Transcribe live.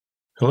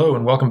Hello,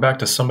 and welcome back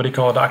to Somebody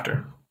Call a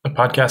Doctor, a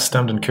podcast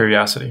stemmed in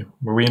curiosity,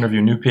 where we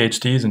interview new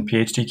PhDs and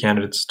PhD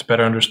candidates to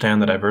better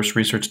understand the diverse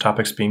research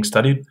topics being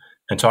studied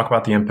and talk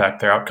about the impact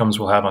their outcomes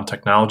will have on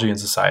technology and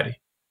society.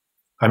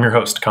 I'm your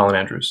host, Colin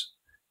Andrews.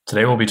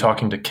 Today we'll be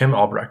talking to Kim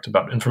Albrecht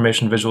about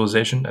information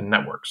visualization and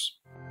networks.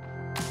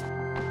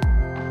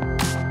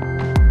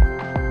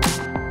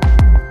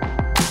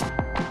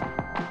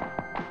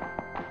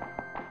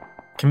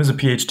 Kim is a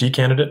PhD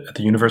candidate at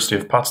the University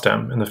of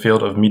Potsdam in the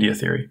field of media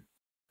theory.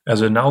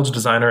 As a knowledge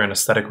designer and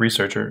aesthetic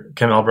researcher,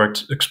 Kim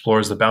Albrecht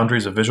explores the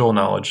boundaries of visual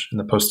knowledge in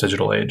the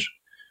post-digital age.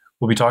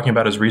 We'll be talking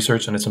about his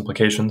research and its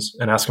implications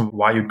and ask him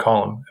why you'd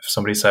call him if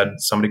somebody said,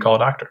 "Somebody call a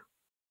doctor."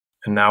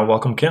 And now,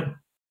 welcome Kim.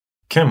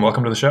 Kim,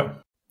 welcome to the show.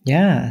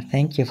 Yeah,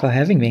 thank you for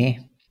having me.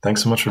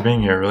 Thanks so much for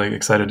being here. Really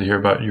excited to hear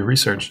about your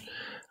research.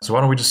 So why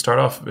don't we just start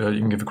off? You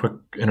can give a quick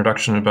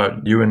introduction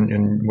about you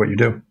and what you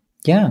do.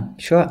 Yeah,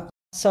 sure.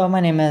 So my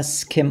name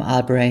is Kim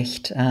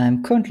Albrecht.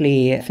 I'm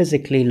currently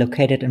physically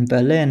located in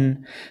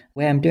Berlin,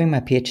 where I'm doing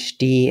my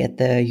PhD at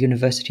the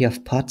University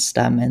of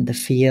Potsdam in the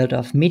field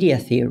of media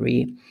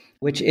theory,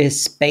 which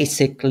is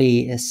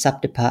basically a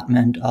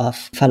subdepartment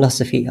of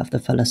philosophy, of the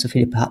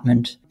philosophy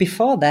department.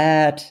 Before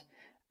that,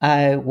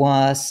 I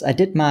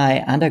did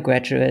my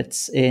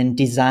undergraduates in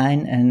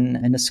design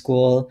in a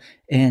school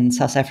in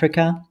South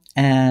Africa,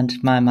 and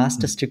my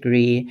master's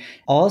degree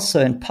also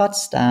in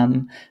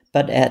Potsdam,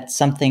 but at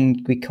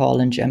something we call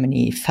in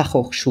Germany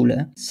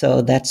Fachhochschule.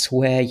 So that's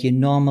where you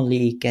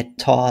normally get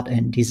taught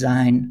in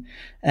design,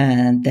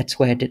 and that's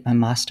where I did my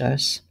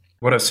master's.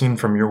 What I've seen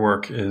from your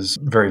work is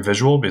very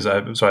visual,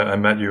 because I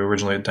met you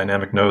originally at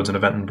Dynamic Nodes, an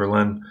event in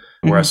Berlin,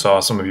 where I saw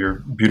some of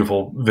your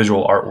beautiful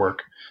visual artwork.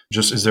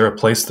 Just, is there a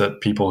place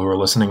that people who are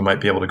listening might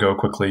be able to go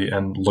quickly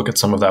and look at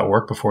some of that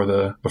work before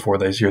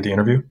they hear the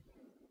interview?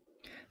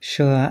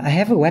 Sure. I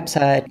have a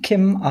website,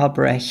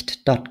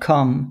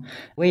 kimalbrecht.com,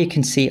 where you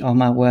can see all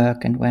my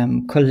work and where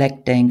I'm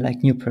collecting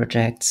like new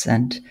projects.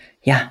 And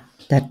yeah,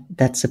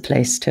 that's a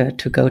place to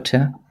go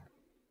to.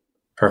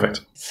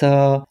 Perfect.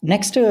 So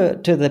next to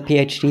the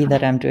PhD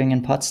that I'm doing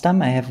in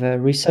Potsdam, I have a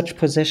research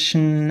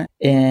position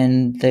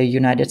in the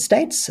United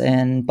States,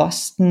 in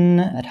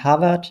Boston, at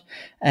Harvard,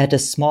 at a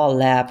small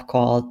lab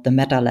called the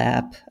Meta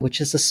Lab,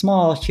 which is a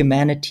small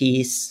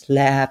humanities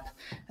lab.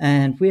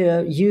 And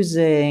we're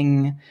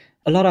using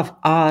a lot of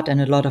art and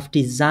a lot of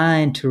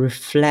design to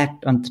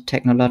reflect on the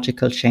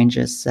technological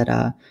changes that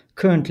are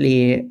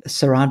currently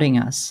surrounding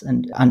us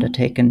and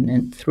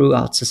undertaken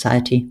throughout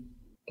society.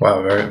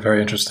 Wow, very,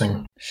 very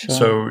interesting. Sure.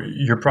 So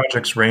your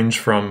projects range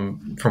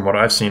from what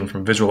I've seen,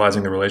 from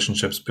visualizing the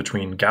relationships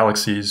between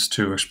galaxies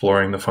to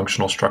exploring the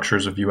functional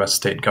structures of U.S.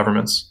 state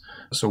governments.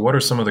 So what are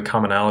some of the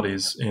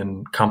commonalities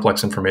in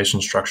complex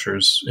information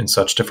structures in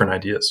such different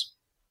ideas?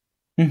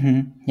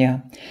 Yeah.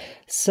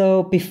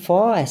 So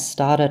before I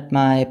started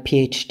my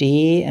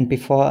PhD and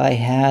before I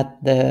had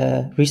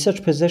the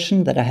research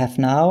position that I have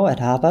now at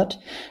Harvard,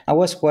 I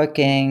was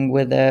working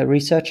with a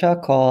researcher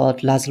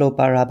called Laszlo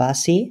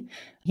Barabasi.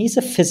 He's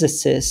a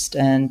physicist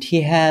and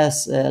he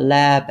has a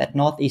lab at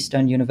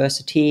Northeastern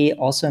University,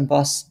 also in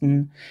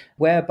Boston,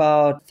 where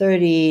about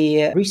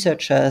 30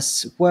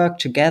 researchers work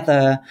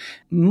together.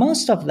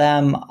 Most of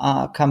them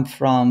come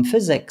from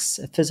physics,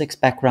 a physics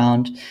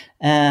background,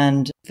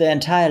 and the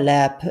entire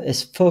lab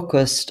is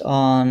focused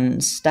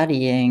on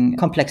studying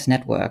complex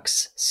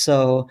networks.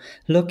 So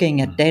looking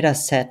at data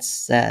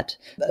sets that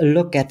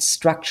look at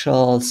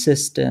structural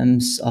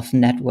systems of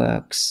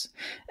networks.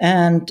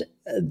 And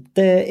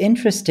the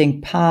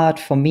interesting part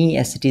for me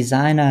as a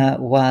designer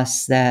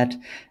was that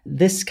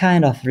this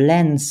kind of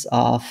lens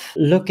of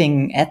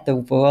looking at the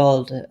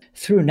world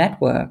through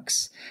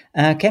networks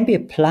can be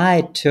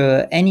applied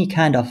to any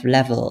kind of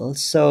level.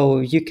 So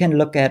you can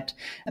look at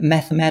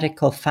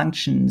mathematical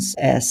functions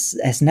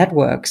as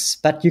networks,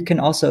 but you can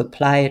also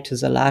apply it to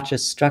the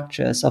largest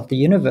structures of the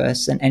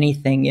universe and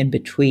anything in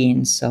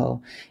between.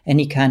 So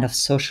any kind of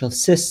social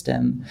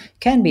system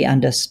can be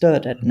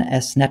understood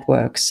as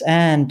networks.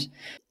 And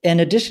in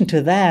addition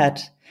to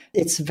that,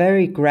 it's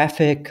very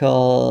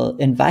graphical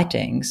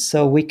inviting.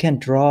 So we can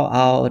draw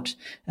out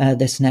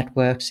these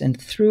networks,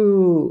 and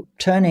through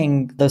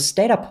turning those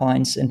data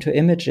points into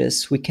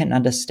images, we can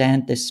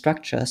understand these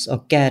structures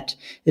or get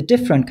a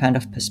different kind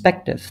of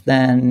perspective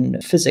than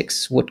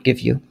physics would give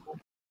you.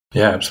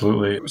 Yeah,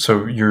 absolutely.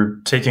 So you're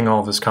taking all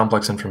of this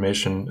complex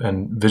information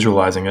and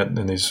visualizing it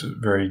in these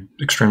very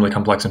extremely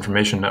complex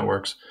information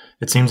networks.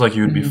 It seems like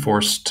you would be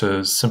forced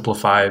to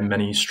simplify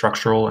many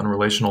structural and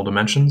relational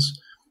dimensions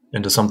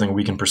into something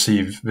we can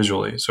perceive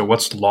visually. So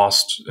what's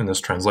lost in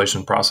this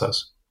translation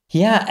process?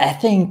 Yeah, I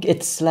think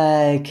it's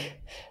like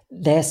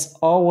there's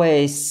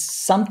always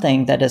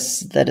something that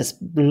is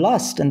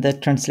lost in the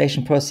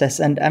translation process,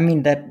 and I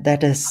mean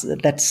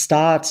that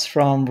starts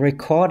from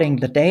recording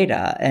the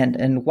data and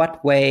in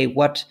what way,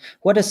 what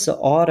is the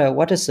order,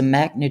 what is the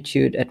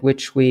magnitude at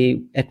which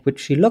we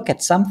look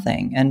at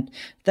something, and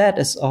that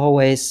is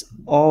always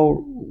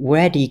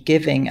already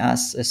giving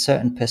us a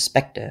certain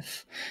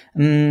perspective.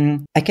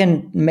 I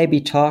can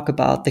maybe talk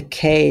about the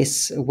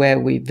case where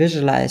we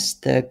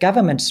visualized the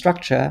government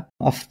structure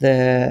of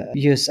the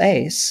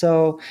USA.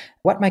 So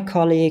what my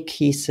colleague,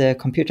 he's a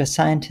computer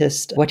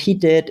scientist, what he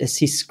did is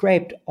he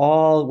scraped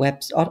all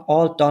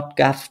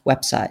 .gov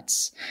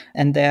websites,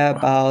 and there are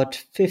about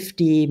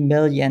 50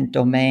 million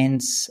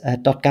domains,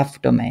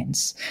 .gov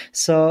domains.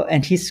 So,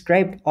 and he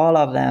scraped all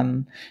of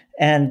them.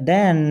 And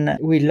then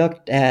we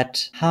looked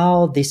at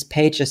how these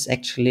pages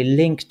actually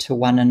link to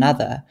one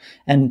another.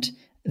 And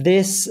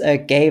this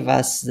gave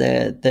us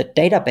the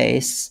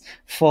database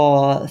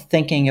for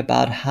thinking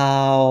about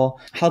how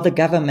the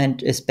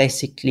government is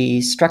basically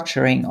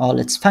structuring all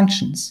its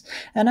functions.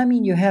 And I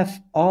mean, you have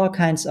all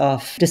kinds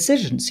of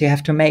decisions you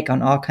have to make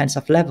on all kinds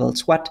of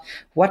levels. What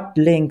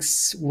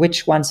links,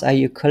 which ones are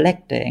you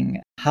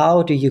collecting?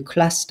 How do you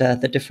cluster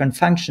the different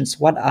functions?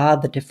 What are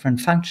the different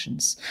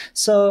functions?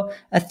 So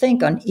I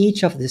think on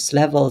each of these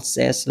levels,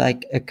 there's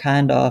like a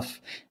kind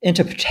of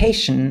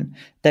interpretation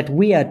that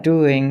we are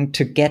doing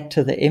to get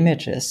to the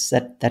images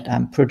that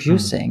I'm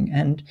producing.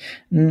 And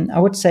I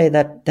would say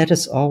that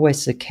is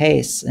always the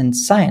case in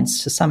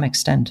science to some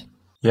extent.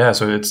 Yeah,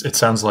 so it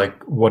sounds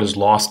like what is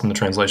lost in the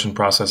translation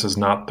process is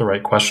not the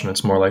right question.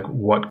 It's more like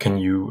what can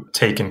you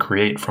take and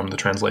create from the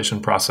translation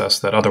process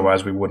that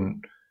otherwise we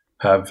wouldn't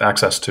have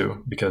access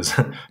to, because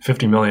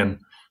 50 million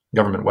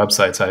government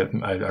websites, I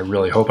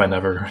really hope I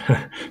never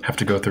have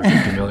to go through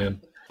 50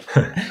 million.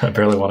 I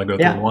barely want to go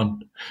through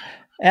one.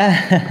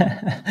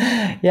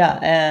 Yeah,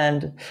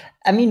 and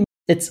I mean,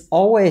 it's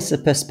always a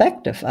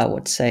perspective, I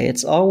would say.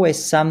 It's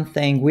always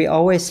something we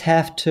always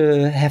have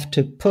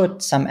to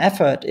put some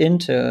effort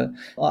into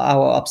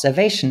our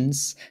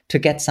observations to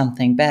get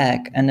something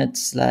back. And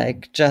it's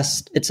like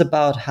it's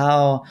about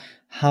how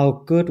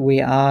good we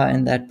are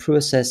in that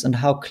process and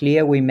how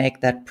clear we make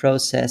that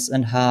process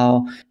and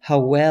how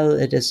well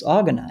it is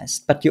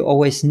organized. But you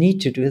always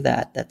need to do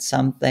that. That's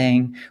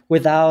something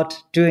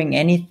without doing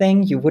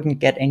anything, you wouldn't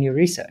get any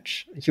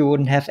research. You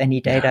wouldn't have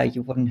any data.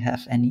 You wouldn't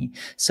have any.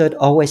 So it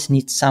always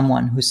needs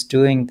someone who's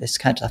doing this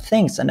kind of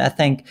things. And I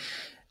think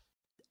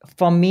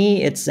for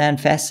me, it's then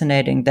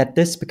fascinating that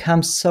this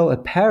becomes so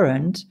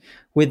apparent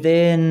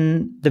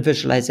within the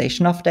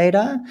visualization of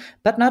data,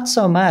 but not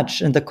so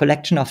much in the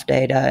collection of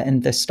data,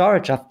 in the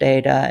storage of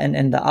data, and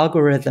in the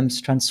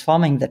algorithms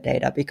transforming the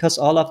data, because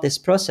all of these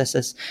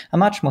processes are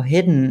much more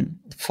hidden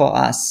for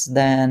us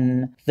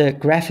than the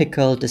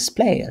graphical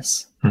display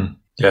is.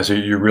 Yeah, so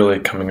you're really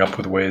coming up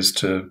with ways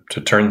to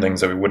turn things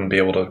that we wouldn't be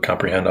able to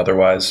comprehend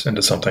otherwise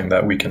into something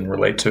that we can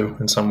relate to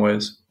in some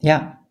ways.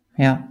 Yeah,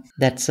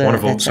 that's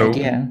wonderful. That's the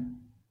idea.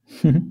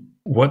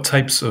 What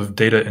types of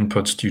data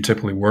inputs do you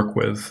typically work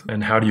with,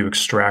 and how do you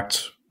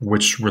extract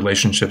which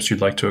relationships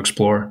you'd like to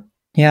explore?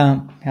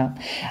 Yeah.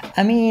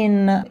 I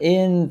mean,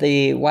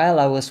 while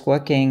I was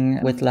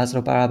working with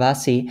Laszlo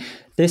Barabasi,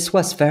 this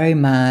was very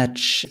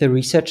much the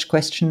research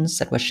questions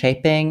that were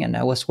shaping, and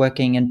I was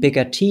working in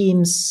bigger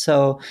teams.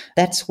 So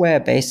that's where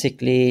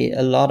basically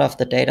a lot of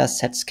the data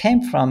sets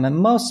came from. And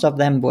most of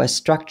them were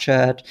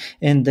structured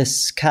in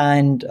this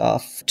kind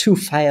of 2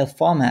 file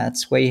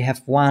formats where you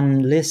have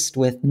one list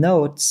with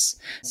nodes,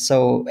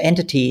 so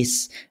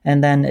entities,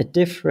 and then a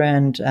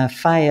different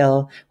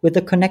file with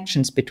the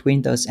connections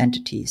between those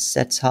entities.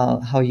 That's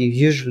how you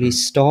usually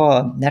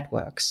store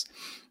networks.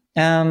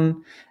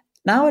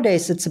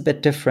 Nowadays, it's a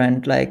bit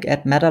different. Like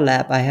at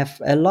MetaLab, I have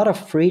a lot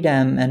of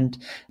freedom, and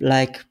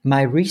like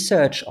my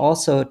research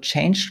also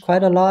changed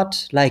quite a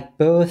lot, like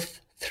both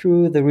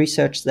through the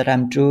research that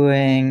I'm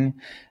doing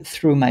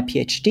through my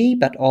PhD,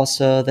 but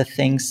also the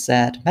things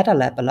that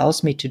MetaLab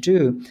allows me to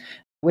do,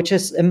 which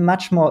is a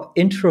much more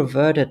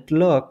introverted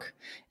look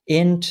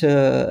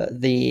into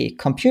the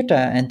computer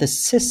and the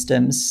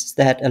systems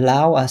that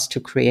allow us to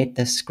create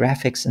this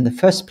graphics in the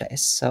first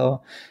place.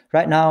 So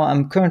right now,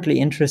 I'm currently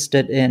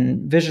interested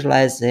in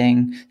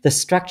visualizing the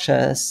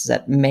structures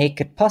that make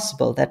it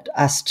possible that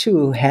us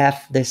two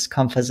have this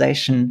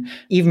conversation,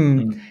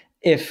 even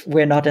if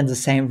we're not in the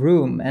same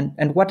room.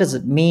 And what does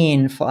it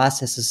mean for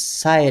us as a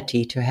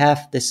society to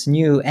have this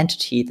new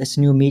entity, this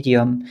new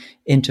medium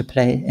in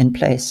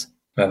place?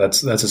 Yeah,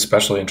 that's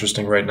especially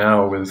interesting right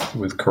now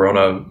with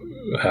Corona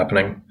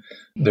happening.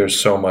 There's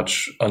so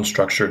much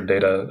unstructured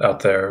data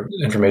out there,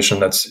 information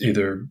that's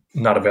either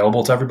not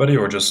available to everybody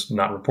or just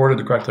not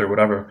reported correctly or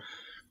whatever.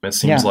 It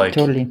seems like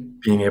totally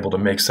being able to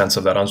make sense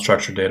of that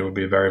unstructured data would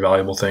be a very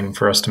valuable thing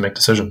for us to make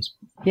decisions.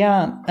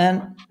 Yeah,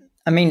 and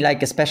I mean,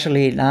 like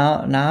especially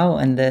now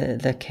in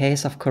the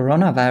case of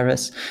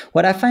coronavirus,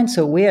 what I find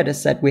so weird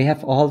is that we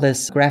have all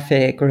these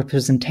graphic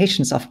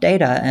representations of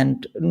data,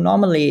 and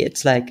normally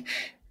it's like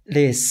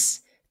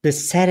this the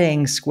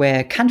settings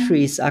where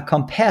countries are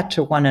compared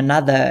to one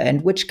another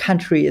and which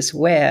country is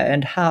where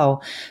and how.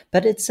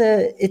 But it's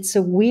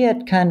a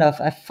weird kind of,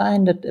 I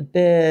find it a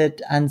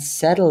bit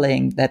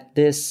unsettling that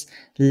this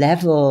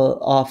level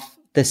of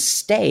the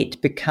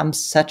state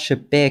becomes such a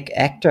big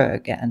actor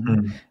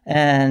again,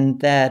 and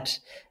that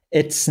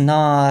it's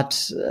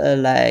not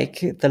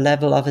like the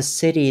level of a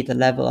city, the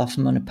level of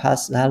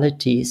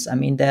municipalities. I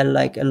mean, there are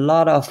like a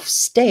lot of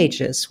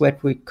stages where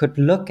we could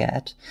look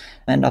at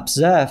and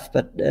observe,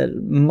 but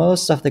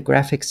most of the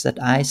graphics that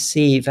I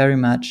see very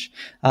much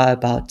are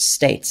about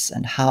states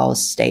and how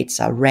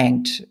states are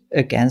ranked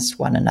against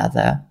one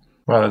another.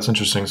 Wow, that's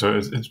interesting. So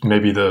it's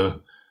maybe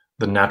the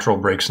natural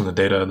breaks in the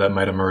data that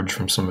might emerge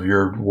from some of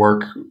your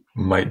work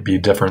might be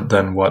different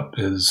than what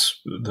is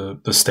the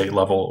state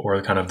level or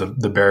kind of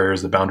the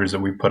barriers, the boundaries that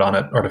we put on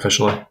it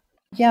artificially.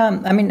 Yeah,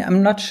 I mean,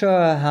 I'm not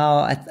sure how,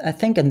 I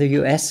think in the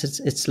US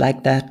it's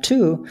like that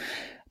too.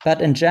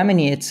 But in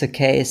Germany, it's a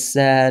case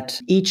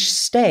that each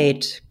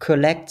state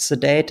collects the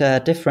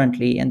data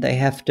differently and they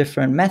have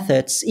different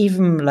methods,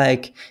 even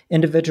like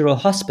individual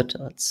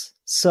hospitals.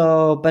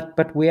 So,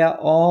 but we are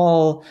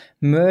all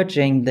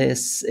merging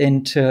this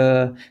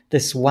into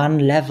this one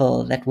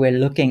level that we're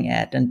looking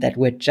at and that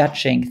we're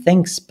judging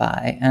things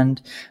by. And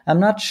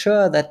I'm not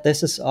sure that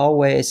this is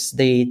always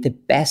the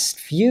best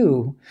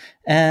view.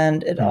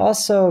 And it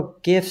also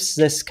gives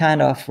this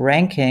kind of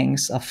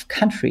rankings of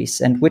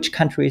countries and which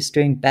country is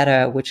doing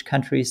better, which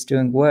country is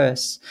doing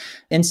worse,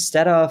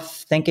 instead of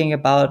thinking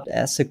about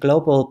as a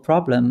global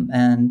problem.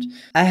 And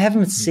I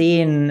haven't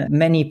seen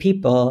many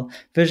people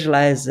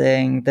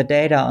visualizing the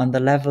data on the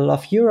level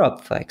of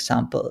Europe, for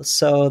example.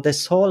 So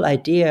this whole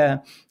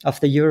idea of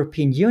the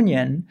European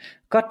Union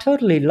got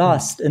totally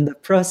lost in the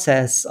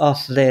process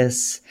of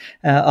this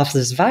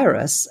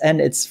virus, and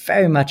it's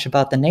very much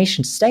about the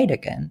nation state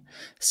again.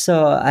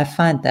 So I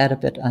find that a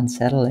bit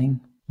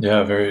unsettling.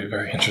 Yeah, very,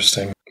 very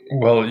interesting.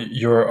 Well,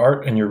 your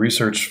art and your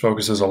research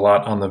focuses a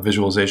lot on the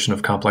visualization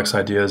of complex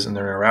ideas and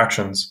their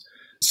interactions.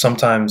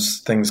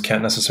 Sometimes things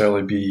can't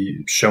necessarily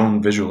be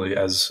shown visually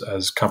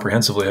as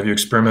comprehensively. Have you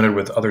experimented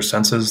with other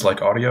senses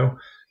like audio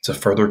to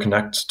further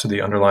connect to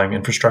the underlying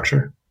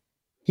infrastructure?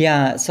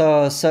 Yeah,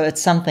 so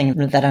it's something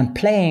that I'm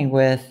playing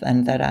with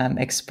and that I'm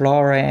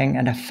exploring,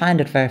 and I find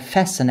it very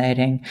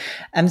fascinating.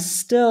 I'm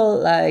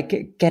still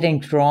like getting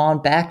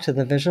drawn back to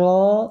the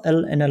visual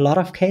in a lot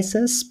of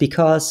cases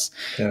because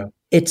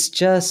it's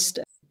just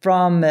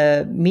from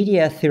a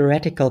media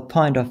theoretical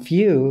point of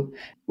view.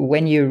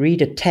 When you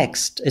read a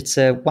text, it's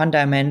a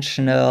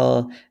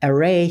one-dimensional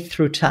array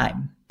through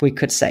time, we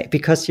could say,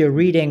 because you're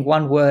reading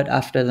one word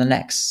after the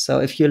next. So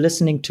if you're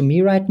listening to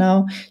me right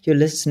now, you're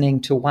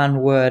listening to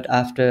one word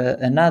after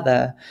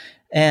another.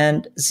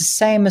 And the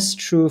same is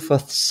true for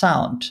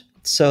sound.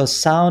 So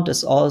sound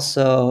is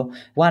also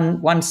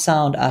one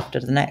sound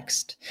after the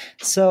next.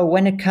 So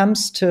when it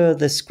comes to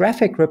this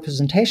graphic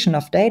representation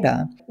of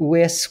data,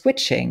 we're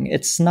switching.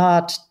 It's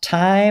not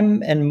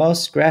time, in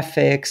most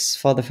graphics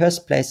for the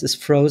first place is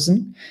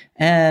frozen.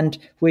 And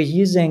we're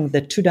using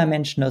the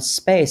two-dimensional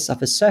space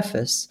of a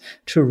surface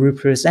to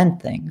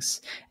represent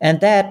things. And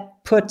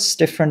that puts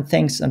different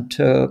things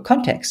into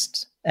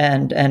context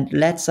and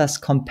lets us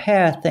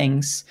compare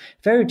things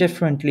very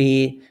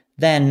differently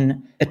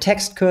than a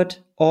text could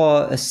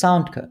or a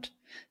sound could.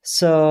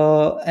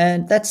 So,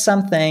 and that's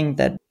something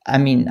that, I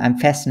mean, I'm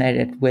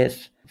fascinated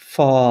with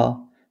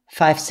for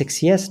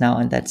 5-6 years now,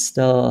 and that's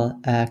still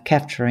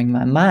capturing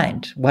my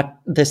mind, what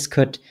this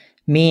could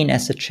mean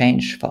as a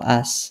change for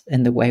us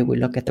in the way we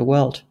look at the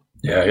world.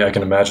 Yeah, I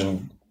can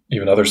imagine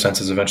even other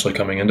senses eventually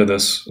coming into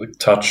this, like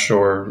touch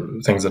or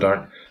things that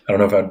aren't, I don't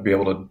know if I'd be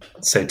able to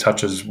say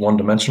touch is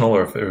one-dimensional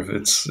or if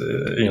it's,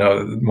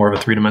 more of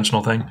a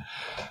three-dimensional thing.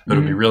 But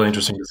it would be really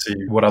interesting to see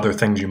what other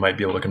things you might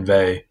be able to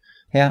convey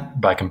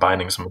by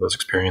combining some of those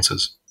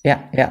experiences.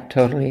 Yeah,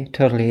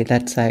 totally.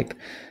 That's like,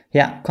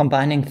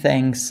 combining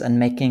things and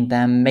making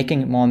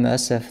it more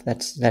immersive.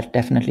 That's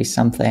definitely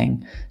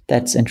something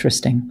that's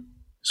interesting.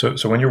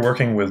 So when you're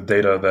working with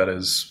data that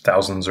is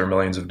thousands or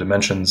millions of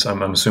dimensions,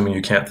 I'm assuming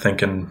you can't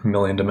think in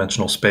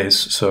million-dimensional space.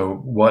 So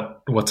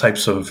what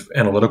types of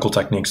analytical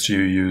techniques do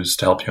you use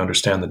to help you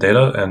understand the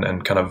data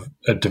and kind of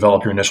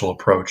develop your initial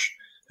approach?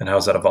 And how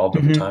has that evolved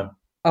over time?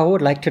 I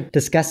would like to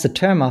discuss the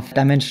term of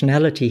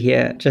dimensionality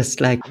here just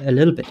like a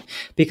little bit,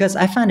 because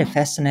I find it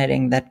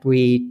fascinating that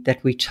we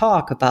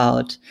talk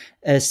about,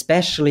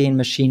 especially in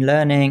machine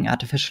learning,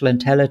 artificial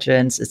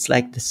intelligence. It's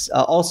like this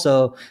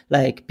also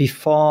like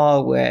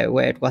before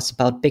where it was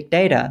about big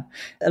data.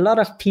 A lot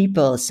of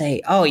people say,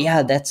 oh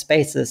yeah, that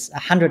space is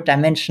 100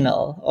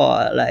 dimensional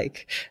or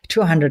like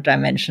 200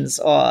 dimensions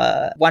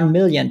or 1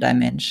 million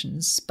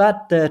dimensions.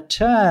 But the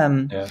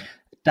term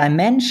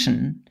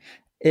dimension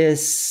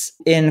is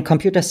in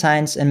computer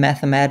science and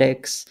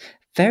mathematics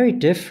very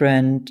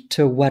different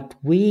to what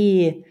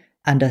we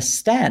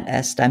understand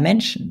as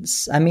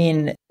dimensions. I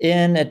mean,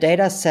 in a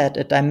data set,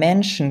 a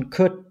dimension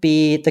could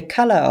be the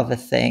color of a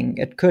thing.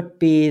 It could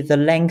be the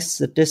length,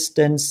 the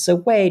distance, the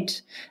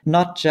weight,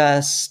 not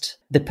just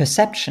the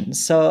perception.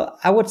 So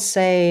I would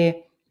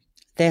say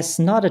there's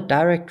not a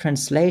direct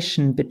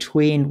translation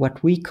between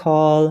what we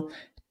call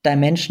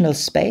dimensional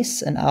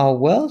space in our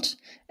world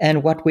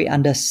and what we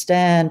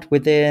understand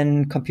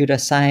within computer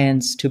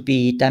science to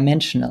be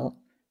dimensional.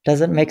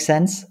 Does it make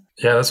sense?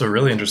 Yeah, that's a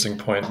really interesting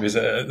point, because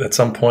at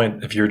some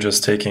point, if you're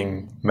just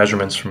taking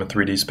measurements from a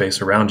 3D space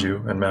around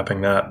you and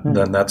mapping that,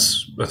 then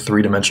that's a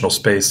three-dimensional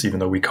space, even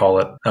though we call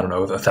it,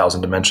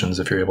 1,000 dimensions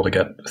if you're able to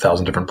get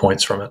 1,000 different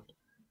points from it.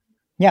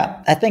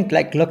 Yeah, I think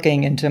like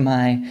looking into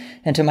my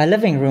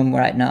living room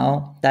right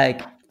now,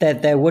 like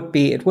that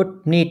it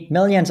would need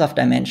millions of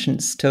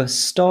dimensions to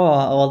store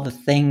all the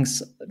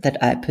things that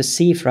I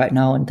perceive right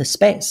now in the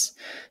space.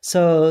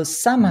 So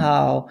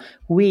somehow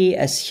we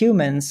as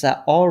humans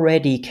are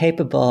already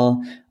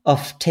capable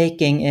of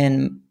taking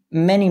in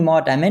many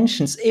more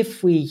dimensions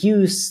if we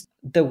use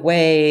the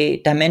way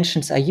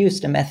dimensions are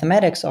used in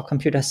mathematics or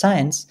computer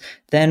science.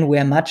 Then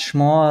we're much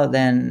more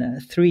than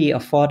 3 or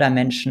 4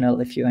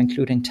 dimensional if you're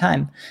including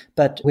time.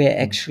 But we're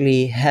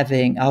actually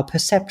our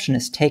perception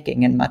is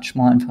taking in much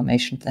more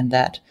information than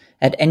that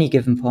at any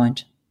given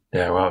point.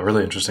 Yeah, wow,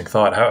 really interesting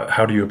thought.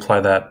 How do you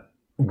apply that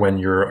when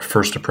you're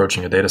first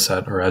approaching a data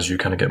set, or as you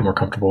kind of get more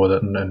comfortable with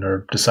it and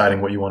are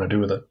deciding what you want to do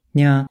with it?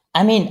 Yeah,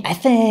 I mean, I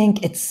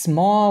think it's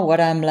more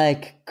what I'm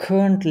like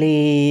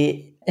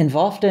currently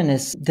involved in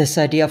is this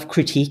idea of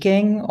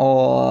critiquing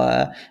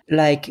or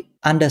like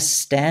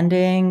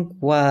understanding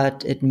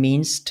what it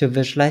means to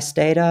visualize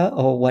data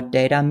or what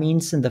data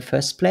means in the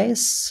first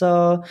place.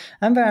 So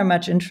I'm very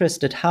much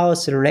interested how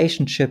is the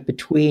relationship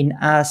between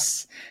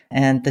us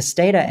and this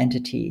data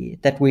entity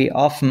that we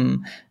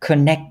often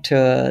connect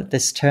to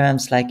these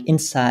terms like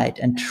insight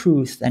and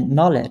truth and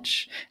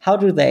knowledge. How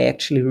do they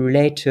actually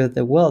relate to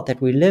the world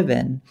that we live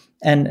in?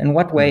 And in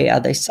what way are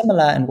they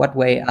similar? In what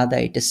way are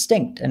they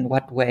distinct? In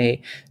what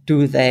way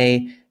do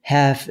they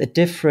have a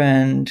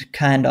different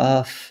kind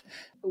of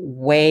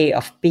way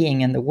of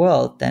being in the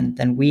world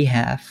than we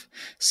have?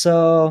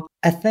 So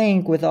I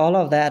think with all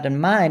of that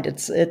in mind,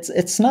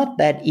 it's not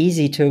that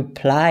easy to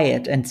apply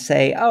it and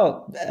say,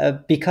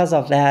 because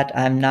of that,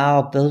 I'm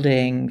now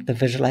building the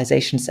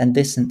visualizations and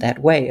this and that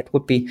way. It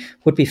would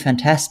be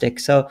fantastic.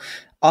 So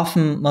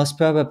often, most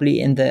probably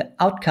in the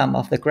outcome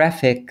of the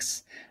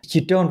graphics, you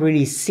don't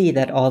really see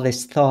that all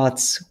these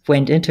thoughts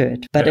went into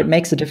it, but it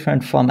makes a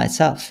difference for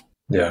myself.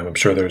 Yeah, I'm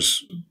sure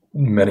there's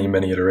many,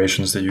 many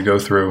iterations that you go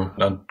through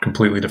on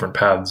completely different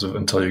paths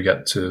until you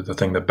get to the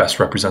thing that best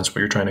represents what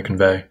you're trying to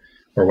convey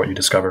or what you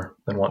discover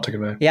and want to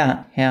convey.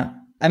 Yeah.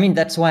 I mean,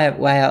 that's why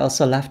I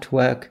also love to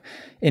work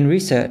in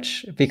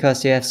research,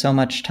 because you have so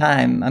much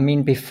time. I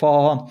mean,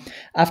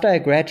 after I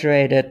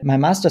graduated my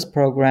master's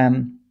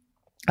program,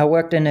 I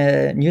worked in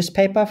a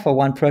newspaper for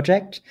one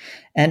project,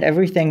 and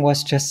everything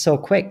was just so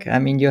quick. I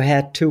mean, you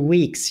had 2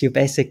 weeks,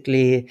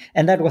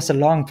 and that was a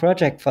long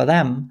project for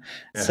them.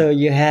 Yeah. So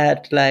you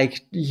had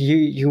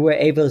you were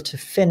able to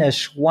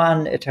finish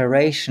one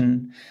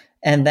iteration,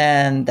 and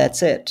then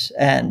that's it.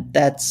 And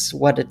that's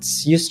what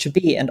it's used to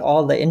be. And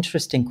all the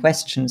interesting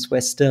questions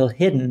were still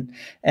hidden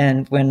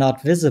and were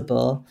not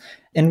visible.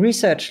 In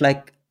research,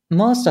 like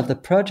most of the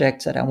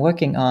projects that I'm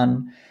working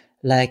on,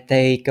 like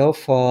they go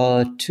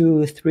for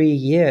 2-3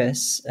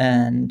 years,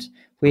 and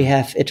we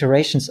have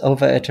iterations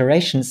over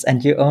iterations,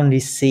 and you only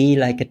see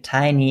like a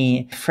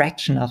tiny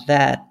fraction of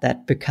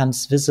that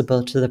becomes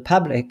visible to the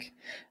public.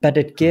 But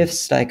it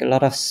gives like a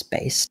lot of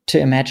space to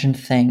imagine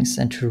things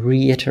and to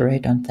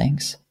reiterate on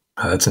things.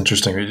 That's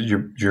interesting.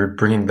 You're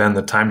bringing then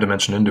the time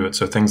dimension into it.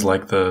 So things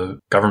like the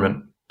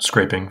government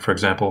scraping, for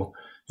example,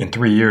 in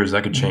 3 years,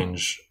 that could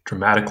change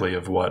dramatically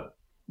of what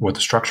the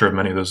structure of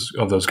many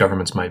of those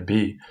governments might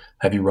be.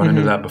 Have you run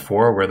into that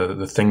before, where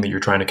the thing that you're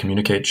trying to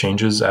communicate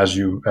changes as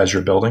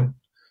you're building?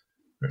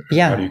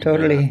 Yeah,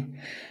 totally.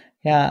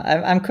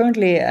 Yeah, I'm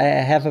currently, I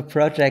have a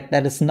project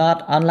that is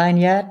not online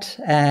yet,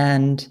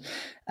 and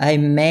I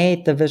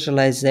made the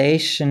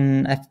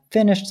visualization. I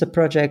finished the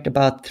project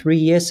about 3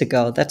 years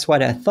ago. That's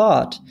what I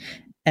thought.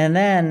 And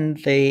then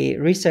the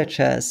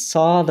researchers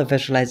saw the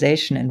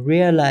visualization and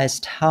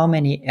realized how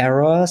many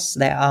errors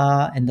there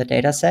are in the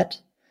data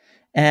set,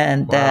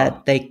 and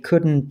that they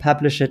couldn't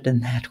publish it in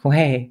that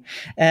way.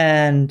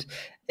 And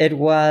it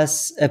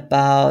was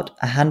about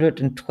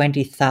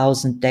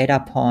 120,000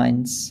 data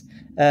points,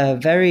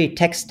 very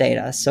text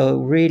data, so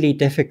really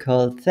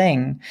difficult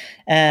thing.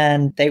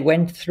 And they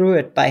went through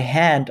it by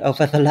hand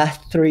over the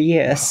last 3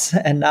 years,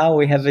 and now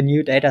we have a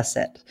new data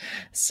set.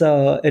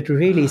 So it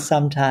really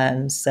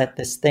sometimes that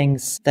these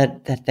things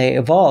that they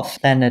evolve,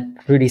 then it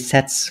really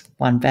sets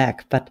one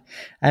back. But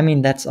I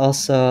mean, that's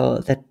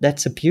also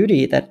that's a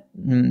beauty that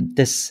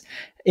this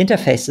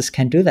interfaces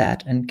can do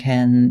that and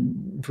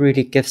can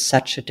really give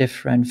such a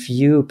different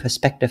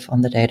perspective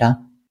on the data.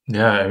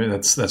 Yeah, I mean,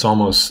 that's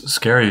almost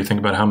scary. You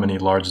think about how many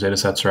large data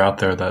sets are out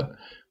there that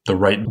the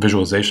right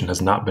visualization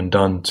has not been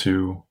done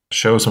to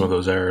show some of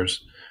those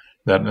errors,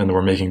 and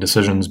we're making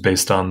decisions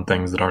based on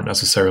things that aren't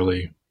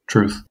necessarily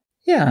truth.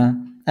 Yeah.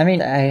 I mean,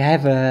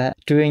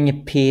 doing a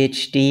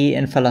PhD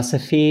in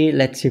philosophy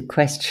lets you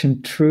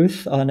question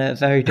truth on a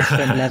very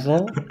different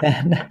level.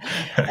 And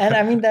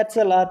I mean, that's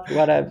a lot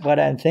what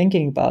I'm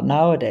thinking about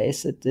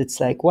nowadays. It's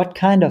like, what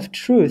kind of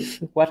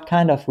truth, what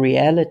kind of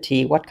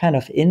reality, what kind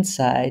of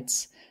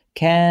insights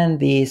can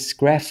these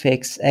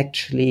graphics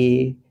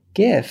actually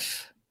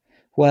give?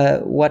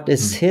 What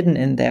is hidden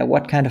in there?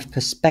 What kind of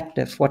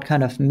perspective? What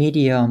kind of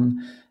medium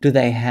do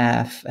they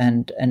have?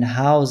 And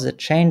how is it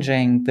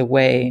changing the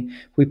way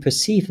we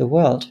perceive the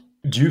world?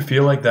 Do you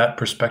feel like that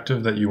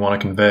perspective that you want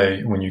to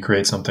convey when you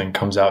create something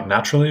comes out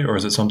naturally, or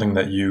is it something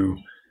that you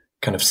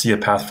kind of see a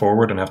path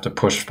forward and have to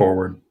push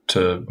forward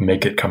to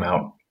make it come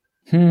out?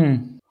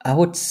 I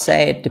would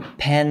say it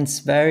depends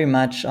very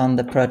much on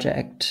the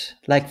project.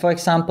 Like, for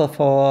example,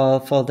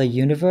 for the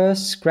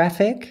universe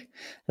graphic,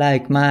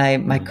 like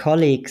my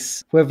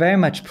colleagues were very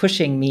much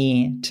pushing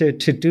me to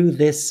do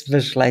this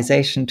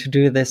visualization, to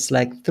do this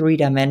like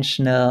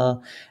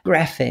 3-dimensional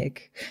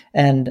graphic.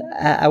 And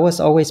I was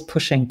always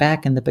pushing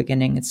back in the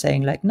beginning and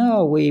saying like,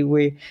 no,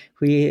 we've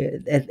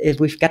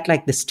got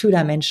like this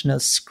 2-dimensional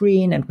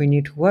screen and we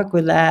need to work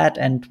with that.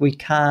 And we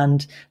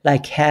can't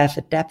like have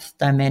a depth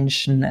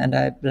dimension. And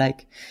I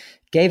like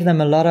gave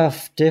them a lot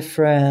of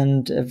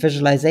different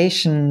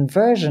visualization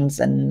versions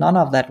and none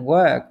of that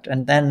worked.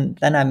 And then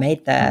I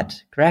made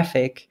that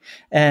graphic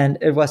and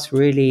it was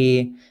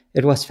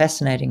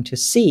fascinating to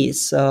see.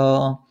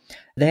 So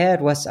there it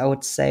was, I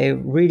would say,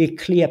 really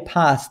clear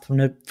path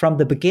from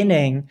the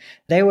beginning.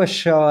 They were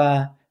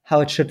sure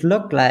how it should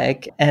look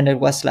like. And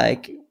it was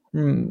like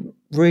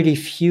really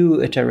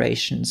few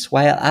iterations,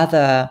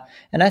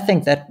 and I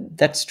think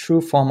that's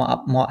true for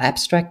more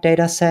abstract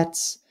data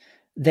sets.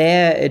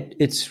 There,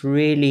 it's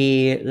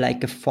really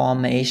like a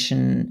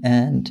formation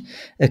and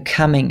a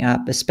coming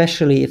up,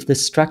 especially if the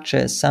structure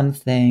is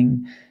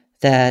something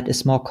that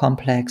is more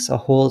complex or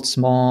holds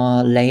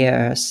more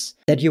layers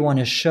that you want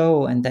to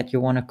show and that you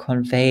want to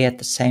convey at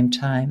the same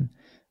time.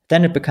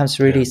 Then it becomes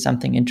really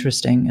something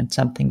interesting and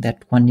something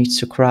that one needs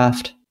to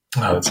craft.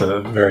 Oh, it's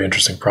a very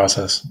interesting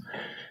process.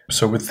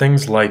 So with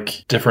things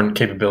like different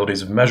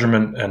capabilities of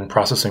measurement and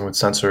processing with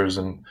sensors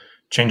and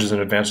changes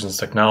and advances in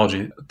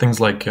technology,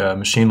 things like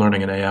machine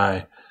learning and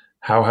AI,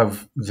 how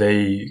have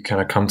they kind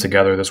of come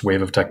together, this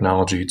wave of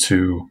technology,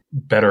 to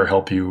better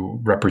help you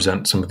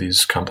represent some of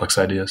these complex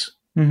ideas?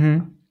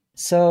 Mm-hmm.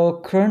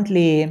 So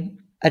currently,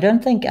 I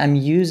don't think I'm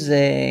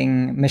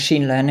using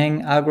machine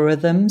learning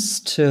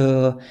algorithms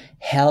to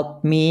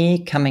help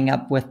me coming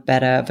up with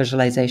better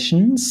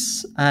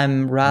visualizations.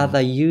 I'm rather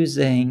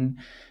using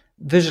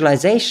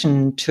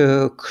visualization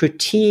to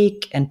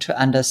critique and to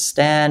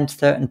understand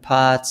certain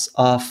parts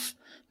of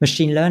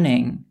machine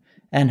learning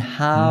and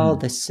how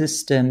the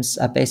systems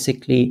are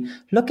basically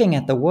looking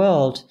at the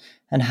world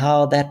and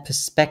how that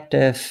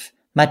perspective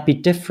might be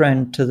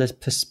different to the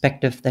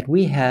perspective that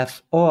we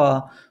have,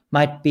 or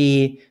might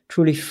be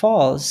truly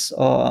false,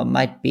 or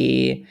might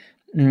be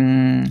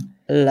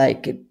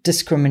like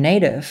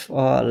discriminative,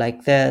 or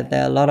like there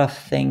are a lot of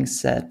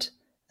things that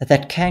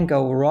can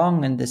go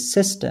wrong in the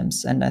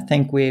systems. And I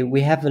think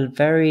we have a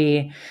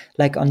very,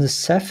 like on the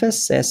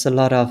surface, there's a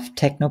lot of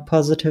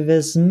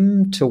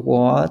techno-positivism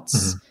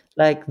towards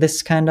like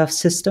this kind of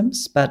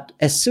systems. But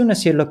as soon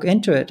as you look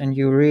into it and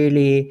you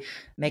really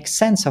make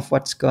sense of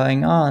what's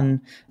going on,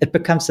 it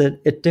becomes a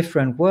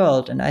different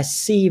world. And I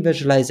see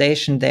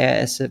visualization there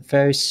as a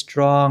very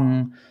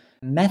strong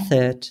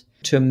method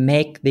to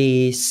make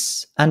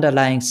these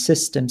underlying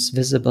systems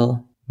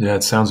visible. Yeah,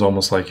 it sounds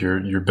almost like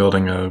you're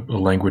building a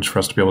language for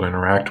us to be able to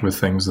interact with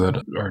things that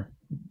are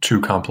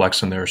too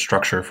complex in their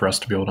structure for us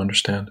to be able to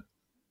understand.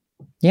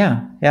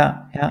 Yeah.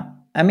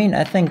 I mean,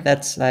 I think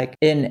that's like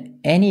in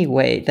any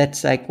way,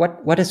 that's like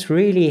what is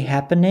really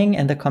happening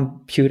in the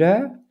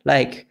computer.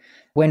 Like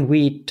when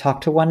we talk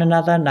to one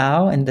another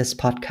now in this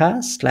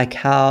podcast, like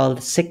how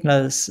the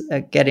signals are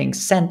getting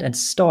sent and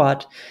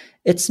stored,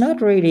 it's not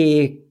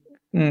really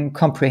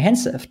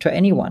comprehensive to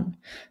anyone.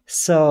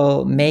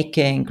 So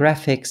making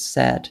graphics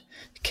that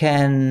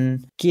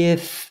can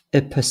give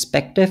a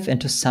perspective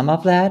into some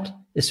of that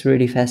is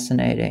really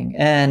fascinating.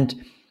 And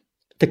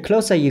the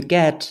closer you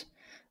get,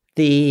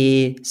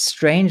 the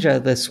stranger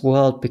this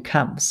world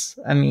becomes.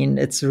 I mean,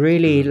 it's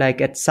really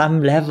like at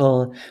some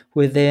level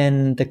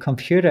within the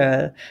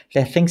computer,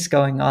 there are things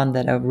going on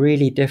that are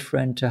really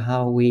different to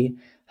how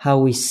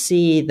we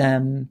see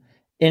them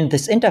in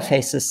these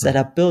interfaces that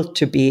are built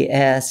to be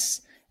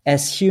as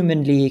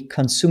humanly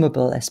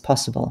consumable as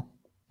possible.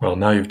 Well,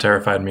 now you've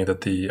terrified me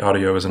that the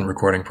audio isn't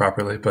recording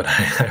properly, but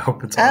I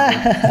hope it's all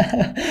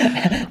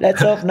good.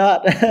 Let's hope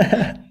not.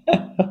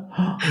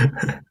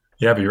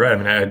 Yeah, but you're right.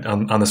 I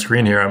mean, on the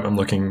screen here, I'm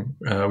looking.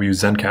 We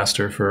use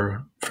Zencastr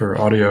for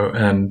audio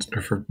and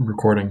for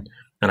recording,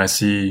 and I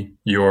see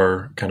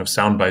your kind of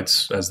sound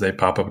bites as they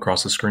pop up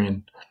across the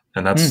screen,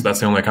 and that's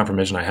the only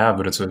confirmation I have.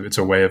 But it's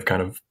a way of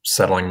kind of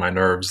settling my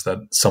nerves that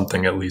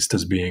something at least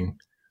is being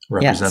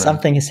represented. Yeah,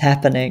 something is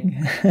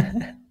happening.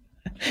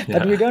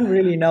 But we don't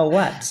really know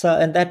what. So,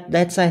 and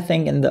that's I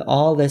think in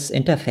all these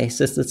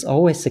interfaces, it's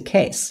always the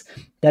case.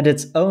 that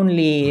it's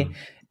only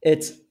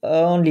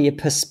a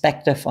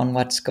perspective on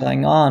what's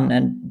going on,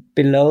 and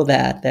below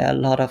that there are a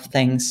lot of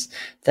things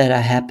that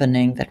are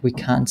happening that we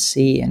can't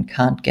see and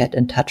can't get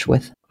in touch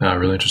with.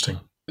 Really interesting.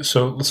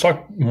 So let's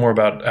talk more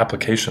about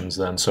applications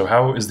then. So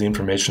how is the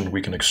information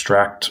we can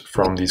extract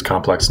from these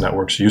complex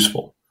networks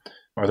useful?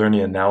 Are there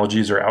any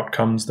analogies or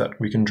outcomes that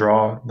we can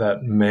draw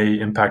that may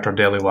impact our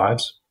daily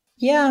lives?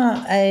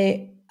 Yeah,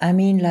 I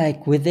mean,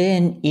 like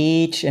within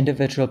each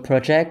individual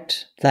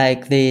project,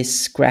 like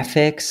these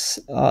graphics,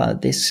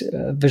 these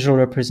visual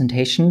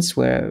representations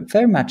were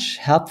very much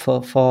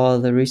helpful for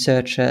the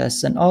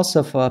researchers and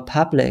also for a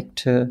public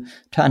to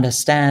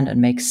understand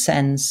and make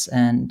sense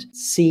and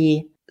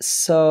see.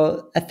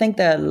 So I think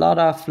there are a lot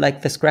of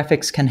like this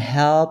graphics can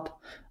help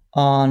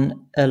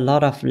on a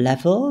lot of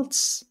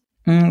levels.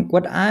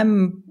 What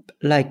I'm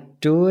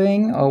like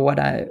doing, or what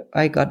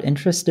I got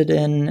interested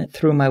in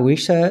through my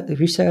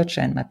research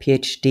and my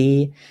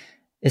PhD,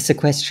 is the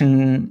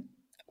question: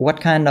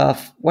 what kind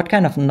of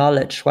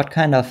knowledge, what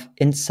kind of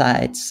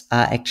insights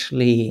are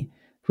actually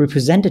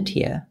represented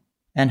here,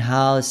 and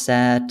how is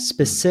that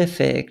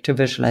specific to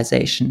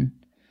visualization?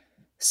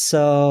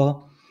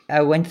 So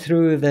I went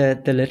through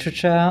the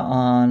literature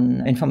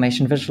on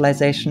information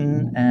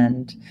visualization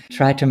and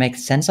tried to make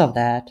sense of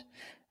that.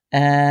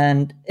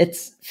 And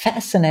it's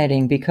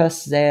fascinating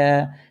because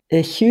there are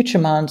huge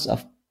amounts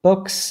of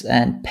books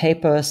and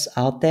papers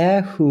out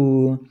there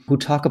who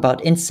talk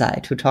about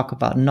insight, who talk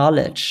about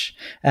knowledge,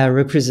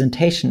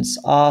 representations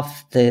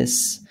of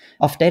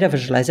data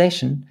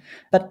visualization.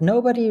 But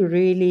nobody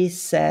really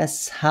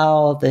says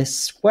how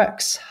this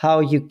works,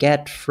 how you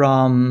get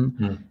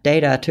from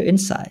data to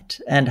insight,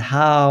 and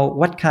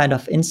what kind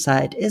of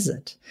insight is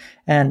it?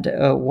 And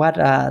what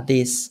are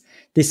these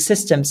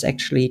systems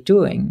actually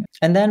doing?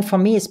 And then for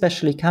me,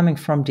 especially coming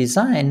from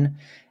design,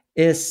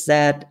 is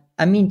that,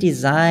 I mean,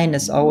 design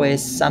is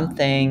always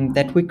something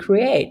that we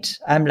create.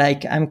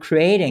 I'm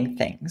creating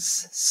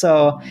things.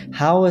 So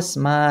how is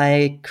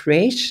my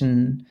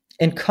creation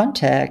in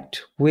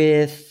contact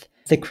with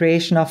the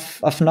creation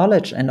of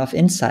knowledge and of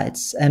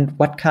insights, and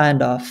what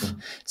kind of...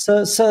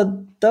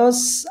 So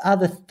those are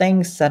the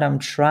things that I'm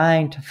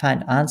trying to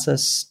find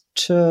answers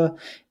to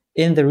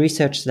in the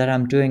research that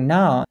I'm doing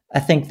now. I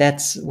think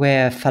that's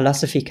where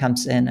philosophy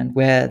comes in, and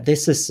where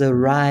this is the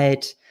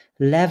right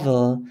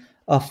level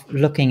of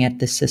looking at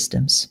the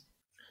systems.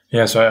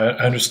 Yeah, so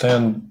I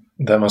understand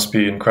that must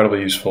be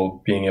incredibly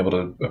useful, being able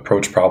to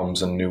approach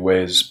problems in new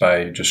ways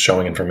by just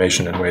showing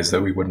information in ways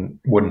that we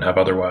wouldn't have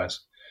otherwise.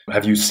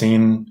 Have you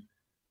seen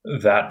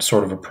that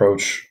sort of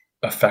approach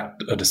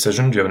affect a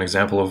decision? Do you have an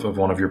example of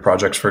one of your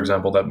projects, for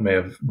example, that may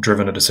have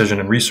driven a decision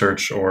in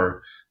research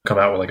or come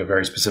out with like a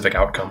very specific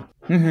outcome?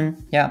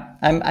 Yeah,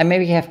 I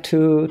maybe have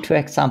two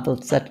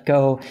examples that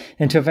go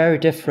into very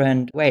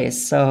different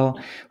ways. So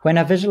when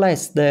I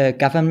visualized the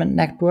government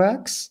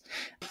networks,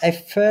 I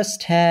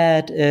first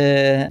had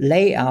a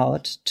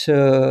layout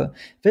to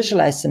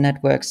visualize the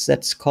networks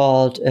that's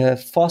called a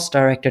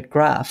force-directed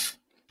graph.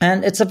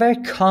 And it's a very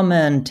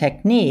common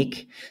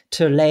technique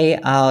to lay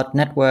out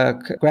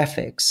network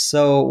graphics.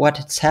 So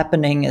what's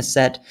happening is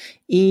that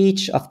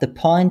each of the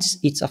points,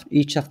 each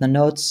of the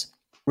nodes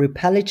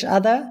repel each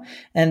other,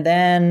 and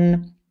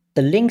then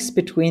the links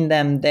between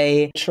them,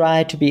 they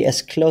try to be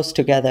as close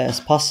together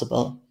as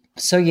possible.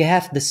 So you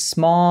have this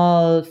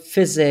small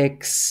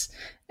physics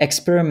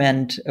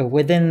experiment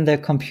within the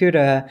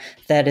computer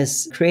that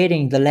is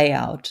creating the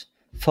layout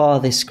for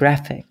these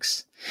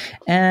graphics.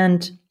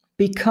 And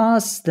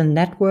because the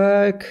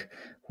network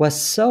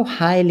was so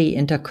highly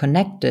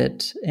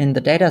interconnected in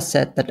the data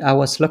set that I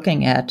was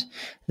looking at,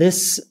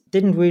 this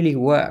didn't really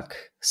work.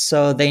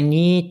 So they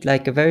need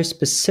like a very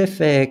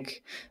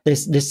specific,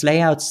 these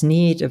layouts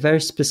need a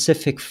very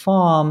specific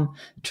form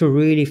to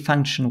really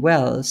function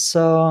well.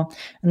 So,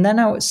 and then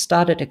I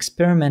started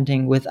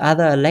experimenting with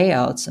other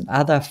layouts and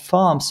other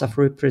forms of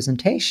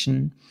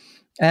representation,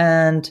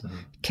 and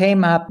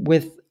came up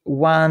with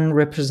one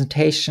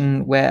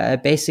representation where I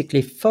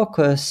basically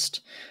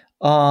focused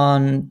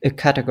on a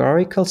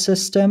categorical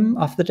system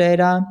of the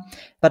data,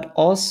 but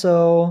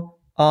also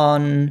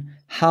on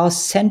how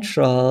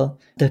central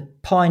the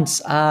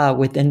points are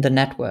within the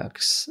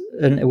networks,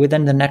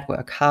 within the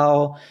network,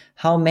 how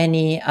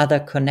many other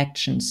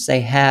connections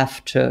they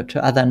have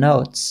to other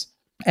nodes.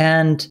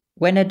 And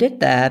when I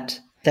did that,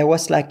 there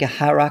was like a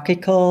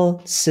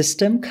hierarchical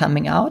system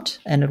coming out,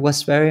 and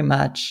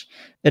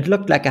it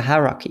looked like a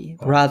hierarchy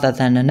rather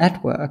than a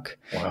network.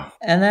 Wow.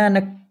 And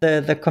then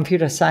the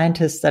computer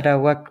scientist that I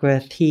worked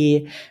with,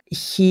 he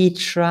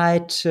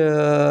tried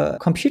to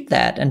compute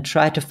that and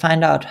try to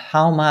find out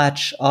how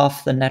much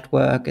of the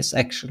network is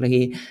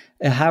actually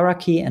a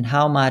hierarchy and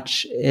how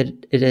much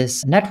it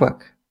is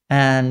network.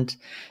 And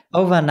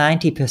over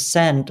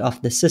 90%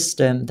 of the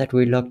system that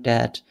we looked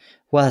at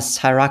was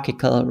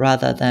hierarchical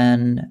rather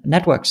than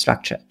network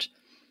structured.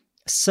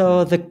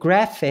 So the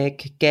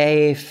graphic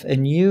gave a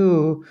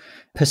new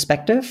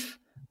perspective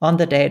on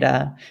the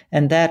data,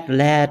 and that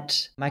led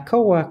my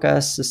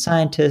coworkers, the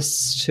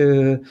scientists,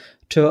 to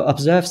to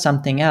observe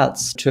something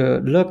else, to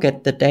look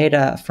at the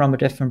data from a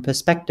different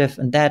perspective.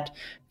 And that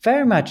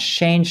very much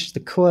changed the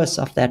course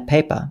of that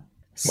paper.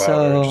 Wow,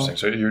 very interesting.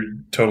 So you're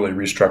totally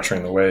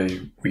restructuring the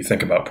way we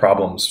think about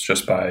problems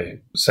just by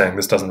saying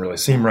this doesn't really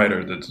seem right,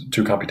 or it's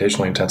too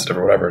computationally intensive,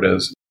 or whatever it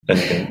is.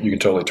 And you can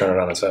totally turn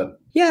it on its head.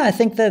 Yeah, I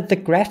think that the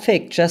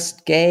graphic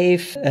just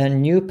gave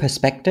new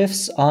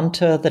perspectives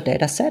onto the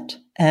data set.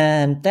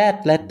 And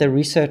that led the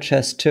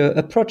researchers to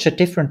approach it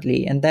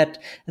differently. And that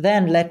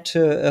then led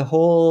to a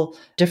whole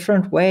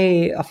different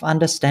way of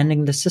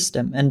understanding the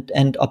system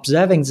and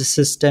observing the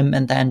system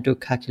and then do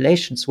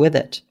calculations with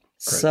it.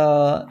 Great.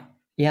 So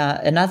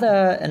yeah,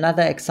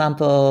 another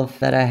example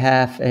that I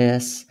have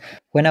is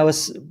when I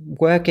was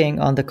working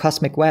on the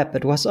cosmic web,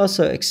 it was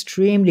also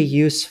extremely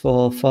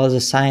useful for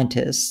the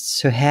scientists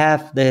to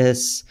have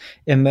this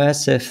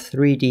immersive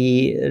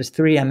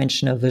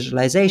three-dimensional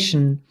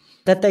visualization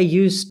that they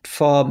used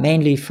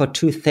mainly for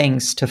two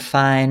things: to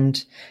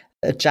find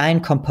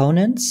giant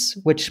components,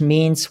 which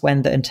means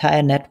when the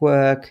entire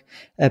network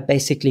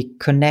basically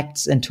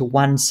connects into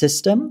one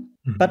system,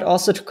 but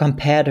also to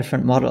compare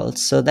different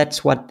models. So that's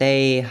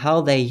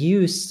how they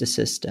use the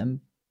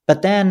system.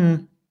 But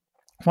then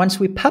once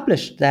we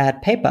published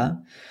that paper,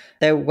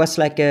 there was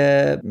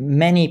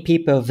many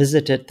people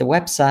visited the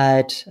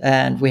website,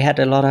 and we had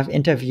a lot of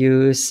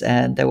interviews,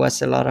 and there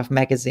was a lot of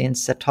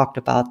magazines that talked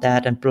about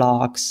that and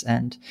blogs,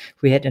 and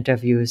we had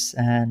interviews.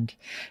 And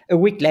a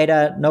week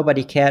later,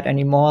 nobody cared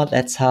anymore.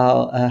 That's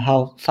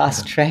how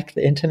fast track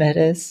the internet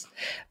is.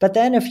 But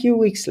then a few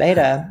weeks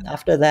later,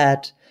 after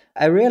that,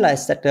 I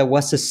realized that there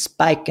was a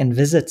spike in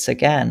visits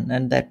again,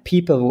 and that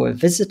people were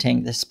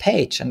visiting this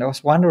page. And I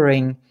was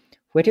wondering,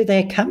 where do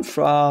they come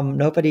from?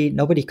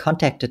 Nobody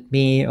contacted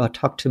me or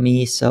talked to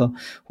me. So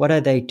what are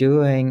they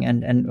doing?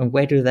 And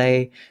where do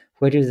they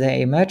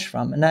emerge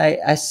from? And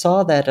I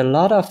saw that a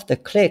lot of the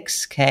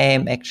clicks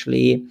came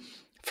actually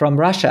from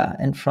Russia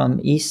and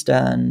from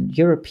Eastern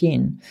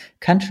European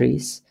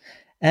countries.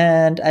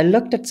 And I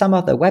looked at some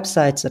of the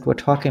websites that were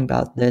talking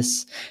about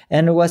this,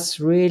 and it was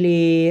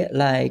really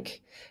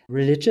like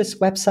religious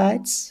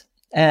websites.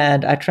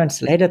 And I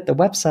translated the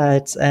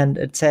websites, and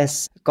it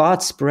says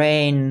God's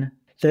brain,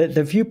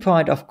 the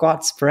viewpoint of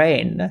God's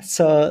brain.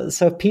 So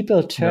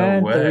people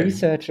turned the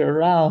research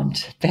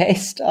around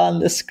based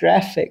on this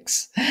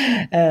graphics,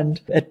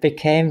 and it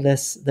became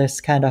this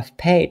kind of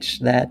page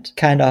that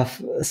kind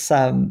of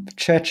some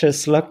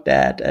churches looked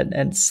at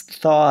and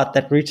thought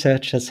that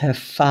researchers have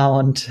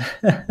found.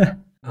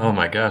 Oh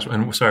my gosh!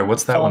 And sorry,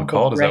 what's that one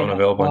called? Is that one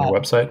available on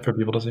your website for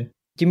people to see?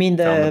 Do you mean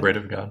the Brain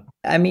of God?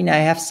 I mean, I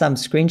have some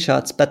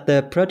screenshots, but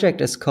the project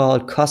is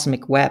called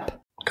Cosmic Web.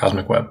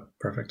 Cosmic Web.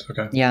 Perfect.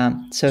 Okay. Yeah.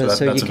 So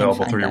that's you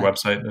available through your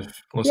website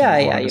if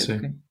listeners want to see.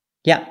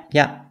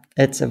 Yeah.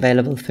 It's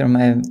available through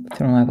my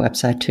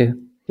website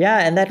too. Yeah,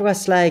 and that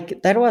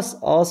was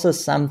also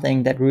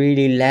something that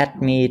really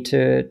led me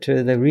to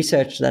the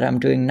research that I'm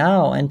doing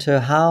now, and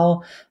to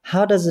how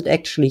does it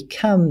actually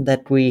come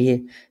that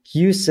we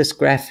use this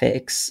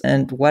graphics,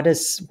 and what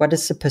is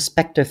the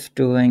perspective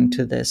doing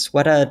to this?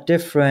 What are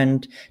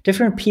different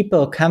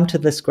people come to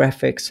this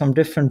graphics from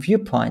different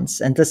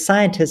viewpoints, and the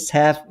scientists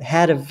have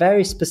had a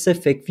very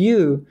specific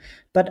view,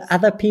 but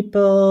other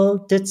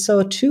people did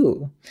so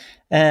too,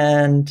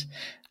 and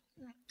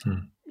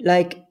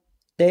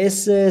there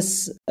is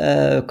this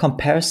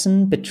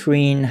comparison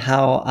between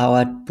how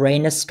our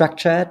brain is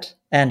structured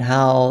and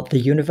how the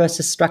universe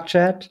is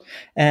structured,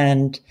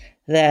 and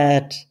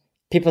that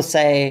people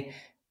say,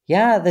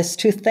 yeah, these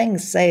two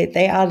things,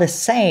 they are the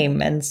same,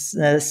 and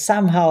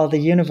somehow the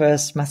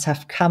universe must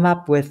have come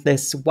up with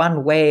this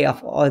one way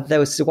or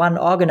those one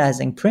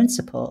organizing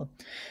principle.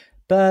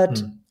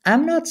 But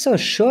I'm not so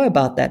sure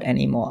about that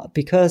anymore,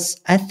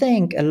 because I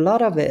think a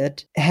lot of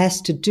it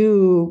has to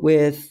do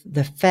with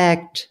the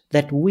fact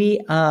that we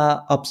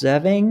are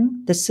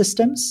observing the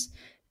systems,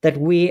 that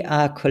we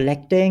are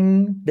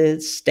collecting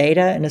this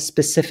data in a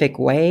specific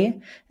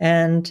way,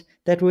 and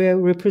that we're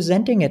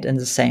representing it in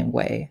the same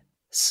way.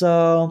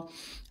 So,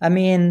 I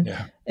mean,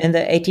 in the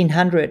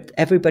 1800s,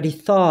 everybody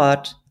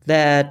thought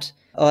that,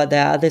 or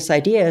there are these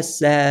ideas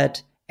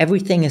that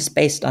everything is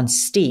based on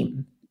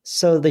steam.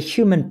 So the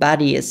human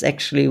body is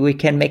actually, we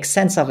can make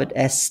sense of it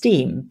as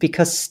steam,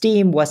 because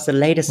steam was the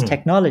latest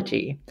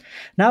technology.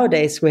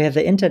 Nowadays, we have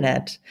the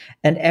internet,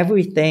 and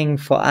everything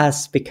for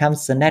us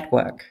becomes a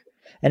network,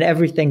 and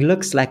everything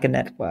looks like a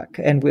network,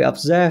 and we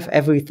observe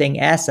everything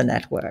as a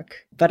network.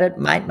 But it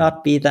might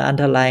not be the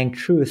underlying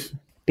truth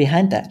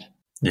behind that.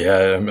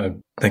 Yeah,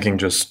 I'm thinking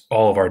just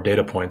all of our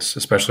data points,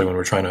 especially when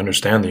we're trying to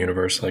understand the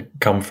universe,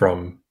 come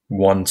from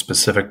one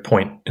specific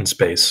point in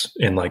space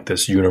in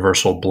this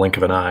universal blink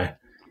of an eye.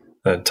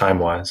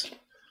 Time-wise,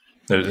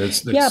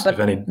 if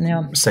any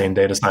sane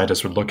data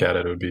scientist would look at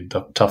it, it would be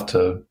tough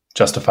to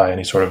justify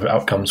any sort of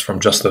outcomes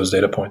from just those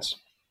data points.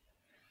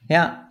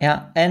 Yeah,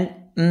 and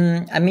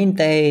I mean,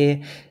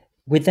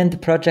 within the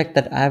project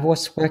that I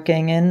was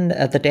working in,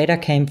 the data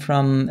came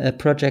from a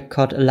project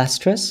called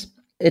Illustris,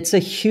 it's a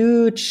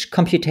huge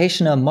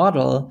computational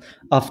model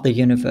of the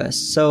universe.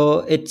 So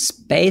it's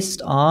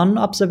based on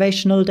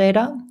observational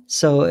data.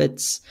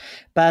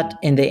 But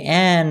in the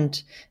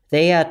end,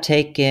 they are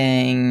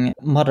taking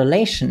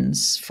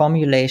modulations,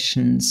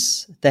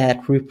 formulations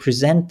that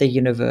represent the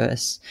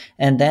universe,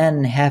 and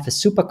then have a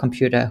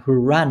supercomputer who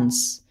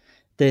runs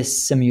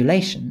this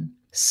simulation.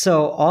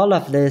 So all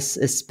of this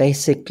is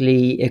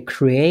basically a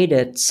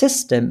created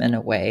system in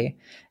a way.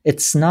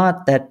 It's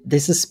not that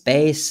this is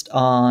based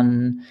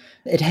on,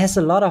 it has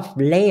a lot of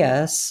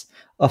layers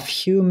of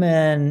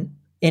human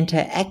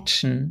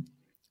interaction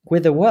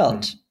with the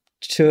world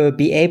to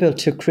be able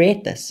to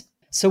create this.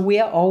 So we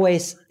are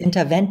always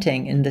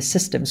intervening in the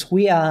systems.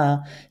 We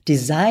are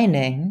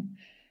designing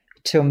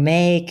to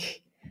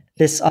make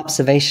these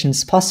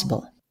observations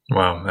possible.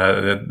 Wow,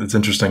 it's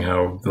interesting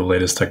how the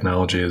latest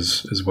technology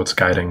is what's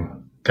guiding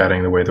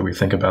the way that we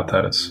think about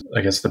that. It's, I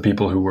guess, the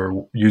people who were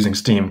using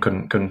STEAM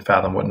couldn't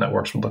fathom what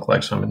networks would look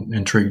like. So I'm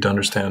intrigued to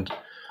understand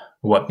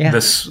what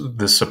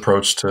this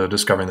approach to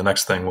discovering the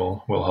next thing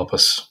will help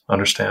us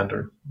understand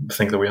or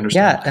think that we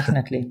understand. Yeah,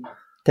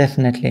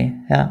 definitely.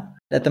 Yeah.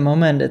 At the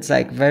moment, it's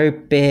like very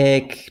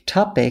big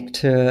topic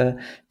to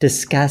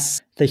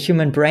discuss the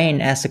human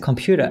brain as a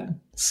computer.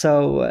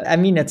 So, I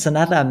mean, it's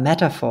another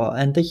metaphor,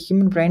 and the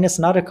human brain is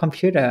not a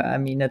computer. I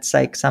mean, it's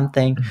like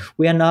something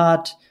we're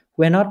not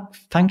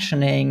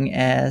functioning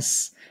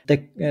as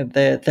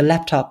the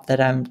laptop that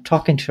I'm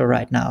talking to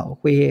right now.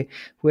 We're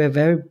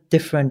very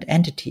different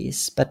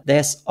entities, but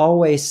there's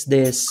always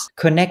this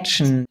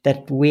connection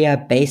that we are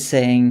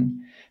basing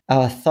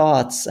our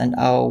thoughts and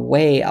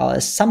our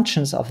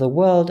assumptions of the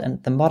world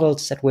and the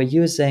models that we're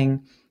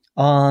using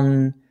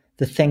on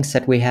the things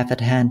that we have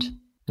at hand.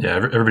 Yeah,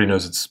 everybody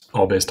knows it's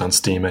all based on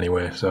STEAM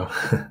anyway. So,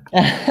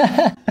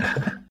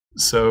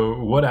 so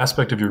what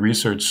aspect of your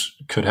research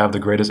could have the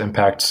greatest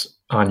impact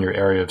on your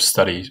area of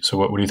study? So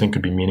what do you think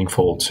could be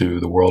meaningful to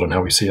the world and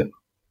how we see it?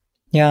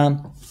 Yeah,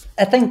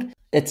 I think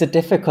it's a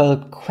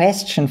difficult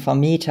question for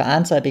me to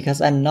answer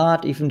because I'm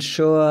not even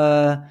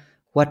sure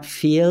what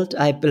field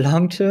I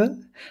belong to.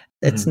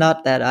 It's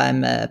not that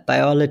I'm a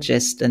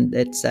biologist and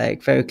it's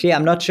like very clear.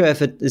 I'm not sure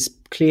if it is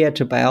clear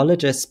to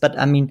biologists, but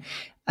I mean,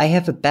 I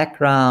have a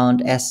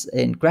background as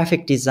in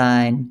graphic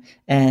design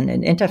and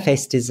in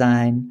interface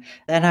design.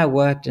 Then I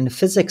worked in a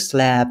physics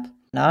lab.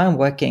 Now I'm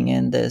working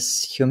in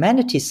this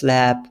humanities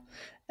lab.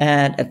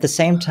 And at the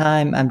same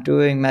time, I'm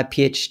doing my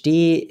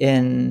PhD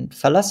in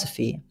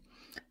philosophy.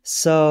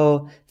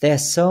 So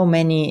there's so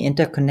many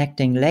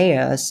interconnecting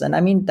layers. And I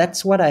mean,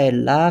 that's what I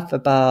love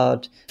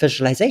about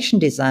visualization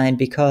design,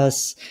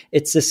 because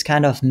it's this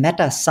kind of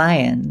meta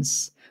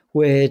science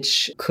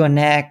which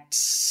connects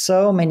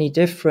so many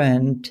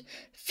different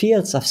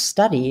fields of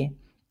study.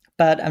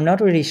 But I'm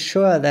not really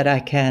sure that I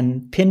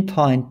can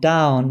pinpoint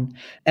down,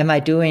 am I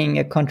doing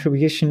a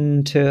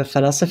contribution to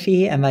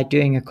philosophy? Am I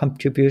doing a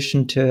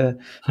contribution to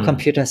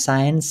computer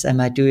science?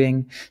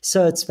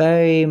 So it's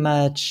very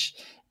much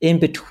in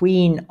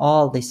between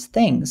all these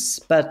things.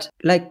 But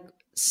like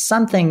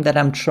something that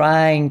I'm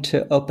trying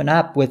to open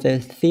up with a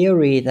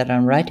theory that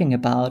I'm writing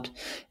about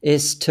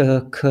is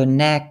to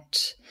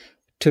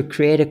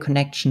create a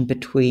connection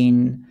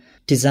between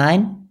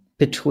design,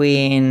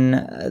 between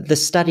the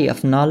study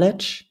of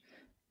knowledge,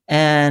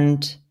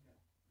 and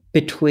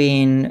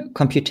between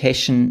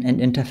computation and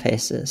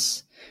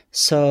interfaces.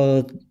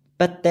 So,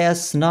 but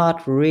there's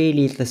not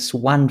really this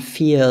one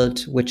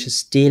field which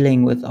is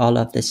dealing with all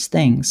of these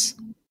things.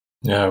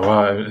 Yeah,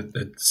 well,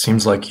 it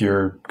seems like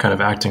you're kind of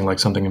acting like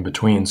something in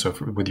between. So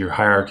with your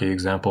hierarchy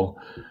example,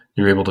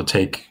 you're able to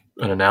take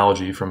an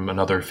analogy from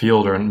another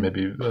field or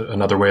maybe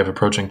another way of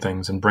approaching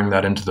things and bring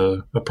that into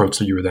the approach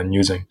that you were then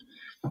using.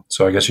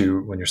 So I guess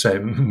when you say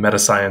meta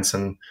science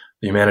and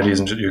the humanities,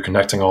 and you're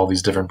connecting all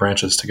these different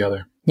branches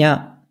together.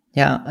 Yeah.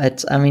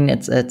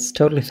 It's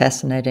totally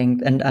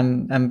fascinating, and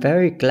I'm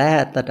very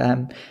glad that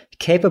I'm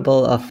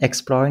capable of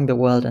exploring the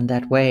world in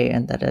that way,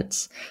 and that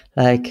it's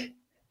like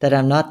that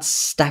I'm not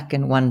stuck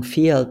in one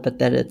field, but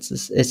that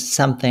it's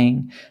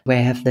something where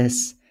I have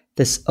this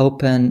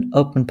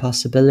open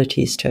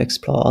possibilities to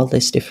explore all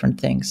these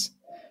different things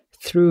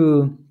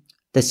through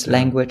this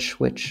language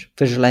which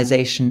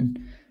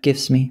visualization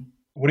gives me.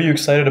 What are you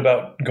excited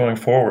about going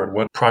forward?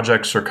 What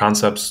projects or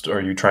concepts are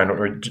you trying to,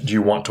 or do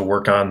you want to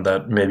work on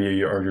that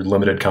maybe are you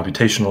limited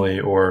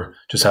computationally or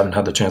just haven't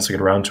had the chance to get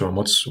around to them?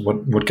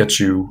 What gets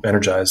you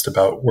energized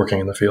about working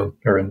in the field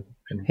or in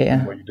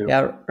what you do?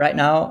 Yeah, right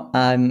now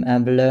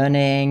I'm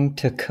learning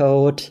to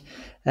code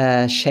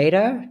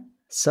shader.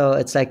 So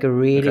it's like a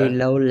really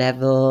low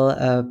level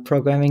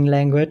programming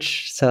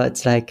language. So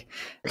it's like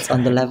it's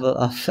on the level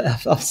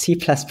of C++,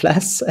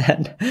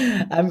 and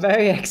I'm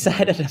very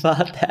excited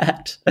about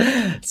that.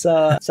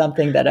 So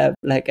something that I've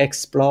like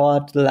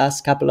explored the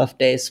last couple of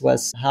days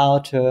was how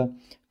to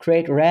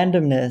create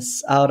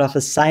randomness out of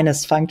a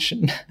sinus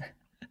function.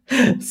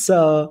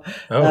 So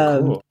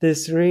Cool.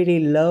 this really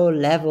low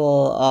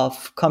level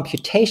of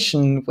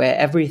computation where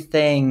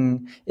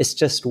everything is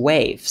just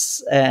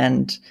waves,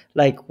 and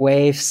like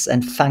waves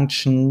and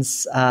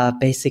functions are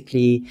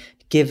basically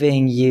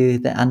giving you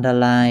the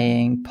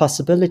underlying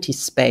possibility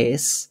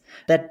space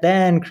that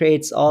then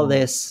creates all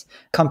this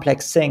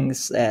complex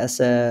things as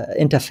a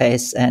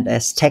interface and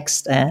as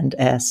text and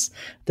as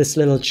this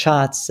little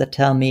charts that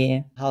tell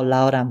me how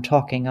loud I'm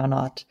talking or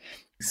not.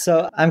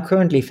 So I'm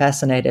currently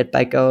fascinated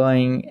by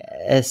going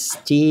as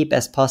deep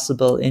as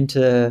possible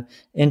into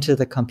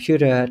the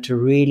computer to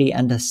really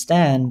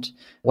understand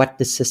what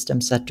the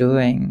systems are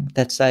doing.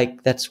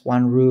 That's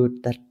one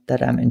route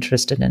that I'm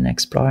interested in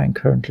exploring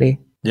currently.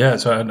 Yeah,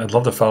 so I'd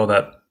love to follow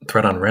that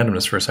thread on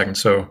randomness for a second.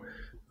 So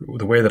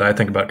the way that I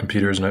think about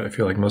computers, and I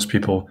feel like most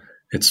people,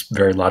 it's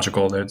very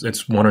logical.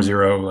 It's 1 or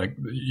 0, like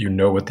you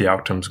know what the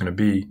outcome is going to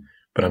be.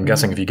 But I'm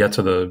guessing if you get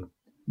to the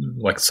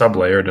like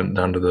sub-layer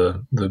down to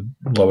the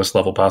lowest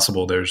level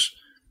possible,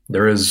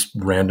 there is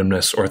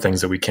randomness or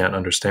things that we can't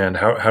understand.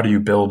 How do you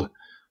build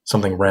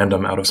something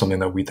random out of something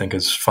that we think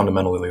is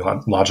fundamentally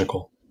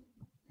logical?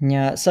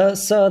 Yeah, so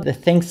the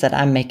things that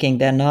I'm making,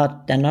 they're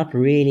not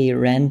really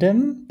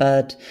random,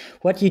 but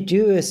what you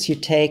do is you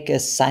take a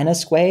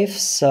sinus wave,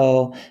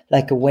 so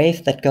like a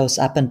wave that goes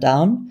up and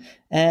down,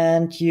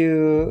 and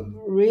you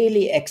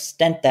really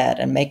extend that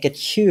and make it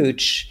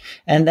huge,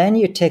 and then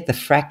you take the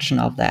fraction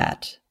of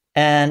that,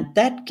 and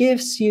that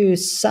gives you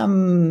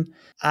some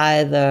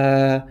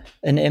either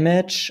an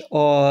image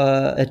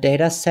or a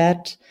data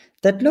set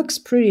that looks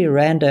pretty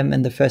random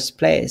in the first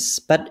place,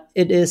 but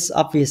it is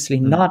obviously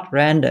not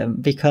random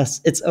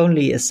because it's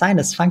only a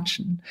sinus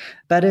function.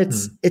 But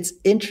it's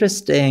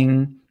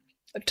interesting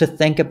to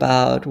think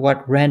about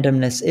what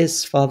randomness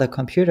is for the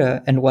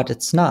computer and what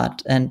it's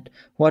not, and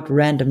what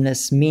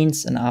randomness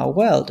means in our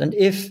world, and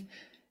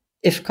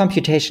if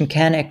computation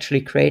can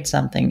actually create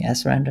something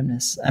as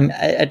randomness.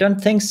 I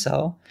don't think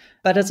so,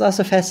 but it's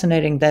also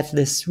fascinating that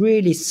this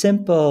really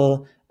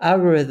simple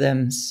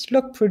algorithms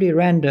look pretty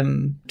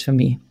random to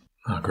me.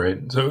 Oh,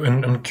 great. So,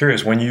 and I'm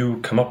curious, when you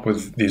come up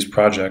with these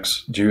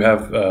projects, do you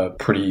have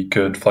pretty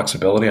good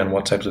flexibility on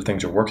what types of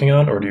things you're working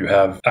on, or do you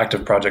have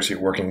active projects you're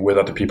working with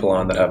other people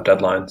on that have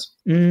deadlines?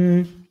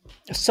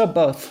 So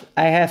both.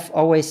 I have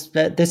always,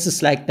 this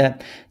is like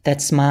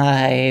that's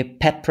my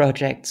pet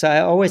project. So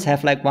I always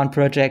have like one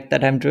project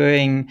that I'm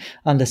doing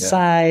on the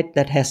side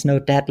that has no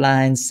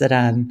deadlines, that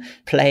I'm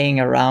playing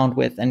around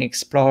with and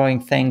exploring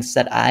things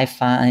that I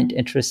find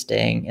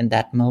interesting in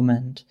that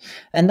moment.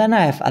 And then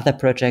I have other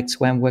projects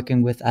where I'm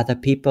working with other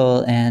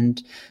people,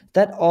 and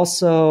that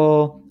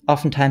also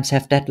oftentimes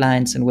have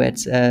deadlines and where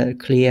it's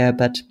clear,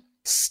 but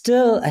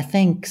still, I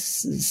think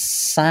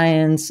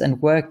science and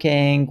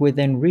working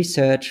within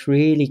research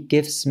really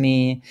gives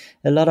me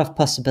a lot of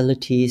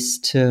possibilities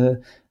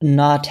to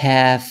not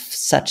have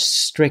such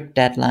strict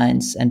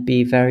deadlines and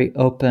be very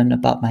open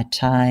about my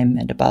time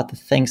and about the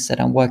things that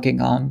I'm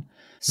working on.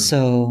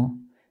 So,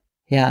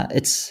 yeah,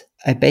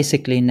 I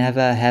basically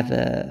never have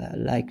a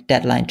like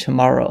deadline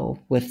tomorrow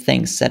with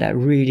things that I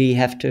really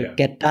have to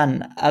get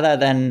done, other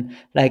than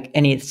like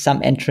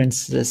some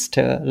entrances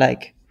to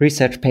like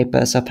research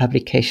papers or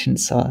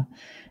publications,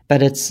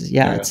 but it's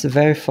a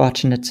very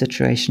fortunate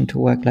situation to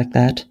work like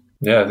that.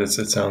 Yeah, it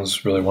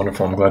sounds really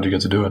wonderful. I'm glad you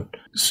get to do it.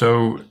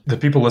 So the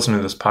people listening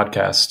to this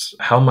podcast,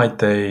 how might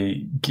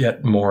they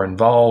get more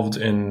involved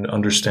in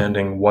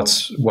understanding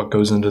what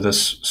goes into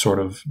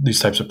these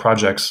types of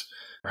projects?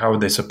 How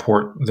would they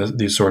support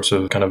these sorts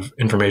of kind of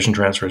information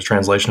transfers,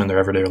 translation in their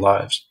everyday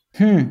lives?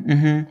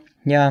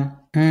 Yeah.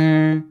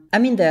 I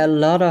mean, there are a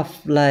lot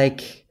of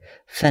like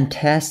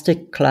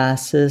fantastic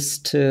classes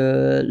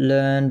to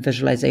learn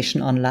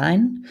visualization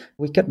online.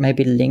 We could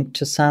maybe link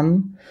to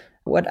some.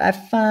 What I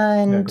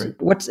find,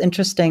 what's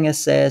interesting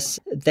is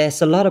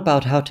there's a lot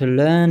about how to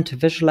learn to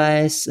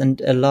visualize and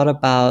a lot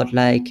about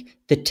like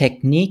the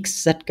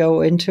techniques that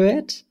go into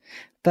it.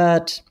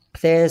 But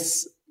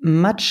there's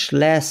much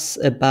less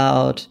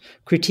about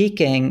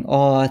critiquing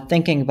or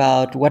thinking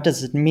about what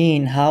does it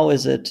mean, how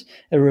is it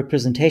a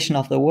representation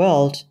of the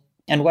world,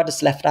 and what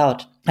is left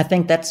out. I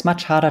think that's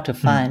much harder to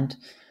find.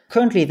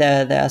 Currently,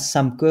 there are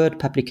some good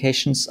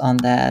publications on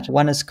that.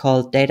 One is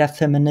called Data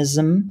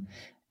Feminism,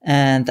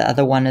 and the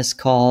other one is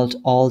called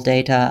All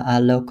Data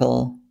Are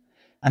Local.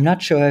 I'm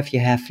not sure if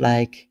you have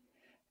like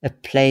a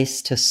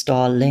place to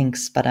store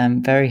links, but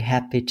I'm very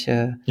happy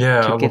to.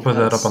 I'll put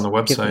that up on the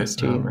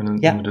website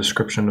and in the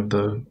description of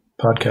the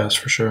podcast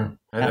for sure.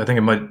 I think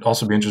it might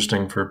also be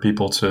interesting for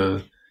people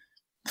to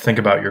think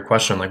about your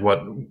question, like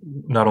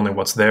not only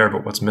what's there,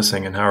 but what's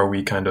missing, and how are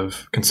we kind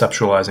of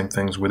conceptualizing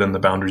things within the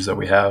boundaries that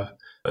we have,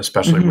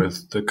 especially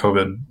with the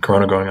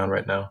corona going on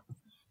right now.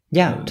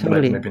 Yeah,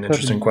 totally. Maybe an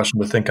interesting question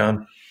to think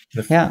on.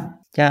 Yeah.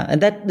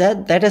 And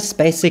that is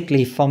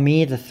basically for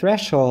me the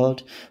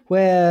threshold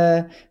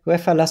where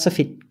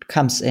philosophy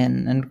comes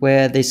in, and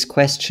where these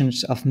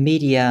questions of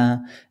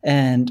media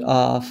and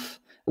of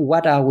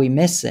what are we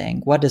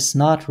missing, what is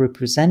not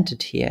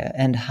represented here,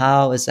 and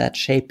how is that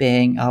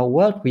shaping our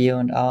worldview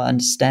and our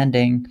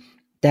understanding,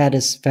 that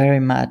is very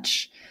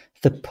much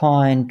the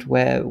point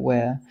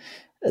where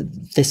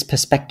this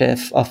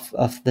perspective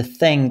of the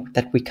thing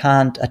that we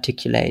can't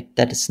articulate,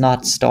 that is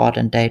not stored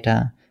in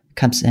data,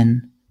 comes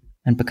in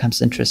and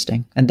becomes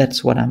interesting. And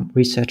that's what I'm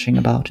researching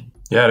about.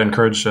 Yeah, I'd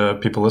encourage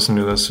people listening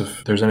to this,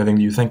 if there's anything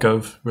you think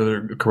of,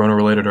 whether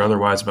corona-related or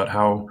otherwise, about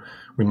how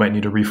we might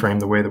need to reframe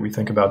the way that we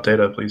think about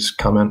data, please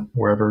comment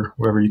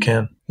wherever you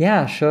can.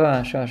 Yeah,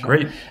 sure.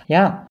 Great.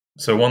 Yeah.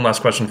 So one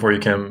last question for you,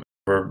 Kim.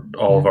 For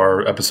all of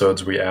our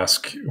episodes, we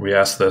ask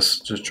this,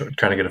 just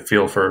trying to get a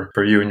feel for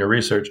you and your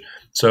research.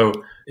 So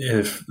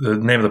if the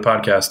name of the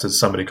podcast is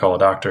Somebody Call a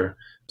Doctor,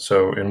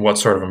 so in what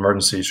sort of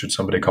emergency should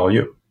somebody call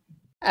you?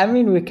 I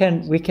mean, we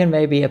can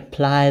maybe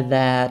apply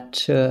that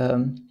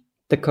to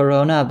the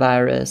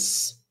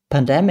coronavirus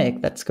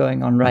pandemic that's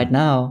going on right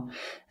now.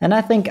 And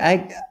I think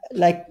I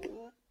like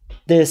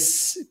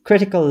this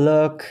critical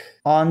look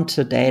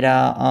onto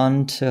data,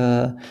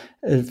 onto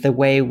the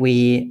way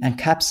we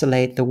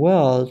encapsulate the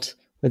world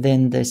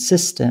within the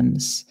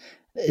systems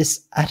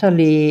is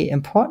utterly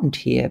important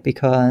here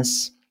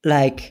because,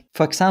 like,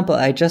 for example,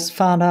 I just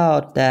found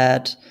out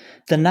that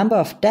the number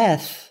of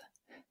deaths,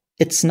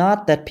 it's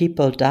not that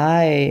people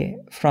die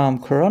from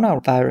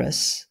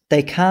coronavirus.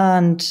 They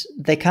can't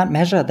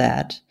measure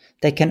that.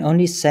 They can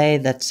only say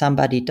that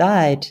somebody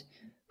died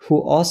who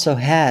also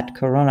had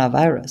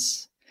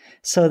coronavirus.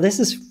 So this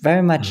is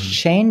very much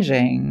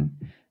changing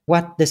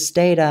what this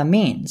data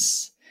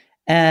means.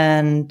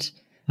 And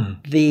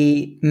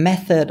the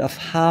method of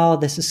how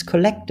this is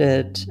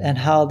collected and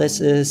how this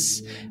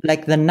is,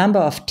 like the number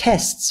of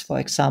tests, for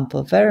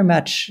example, very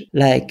much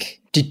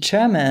like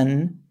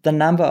determine the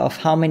number of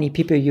how many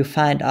people you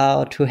find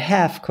out who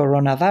have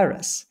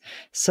coronavirus.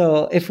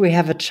 So if we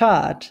have a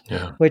chart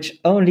which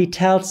only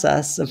tells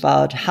us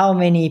about how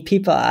many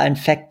people are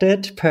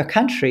infected per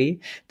country,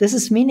 this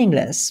is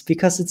meaningless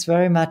because it's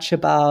very much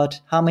about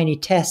how many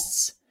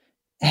tests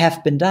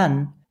have been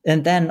done.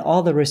 And then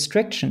all the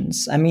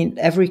restrictions. I mean,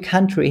 every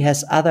country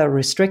has other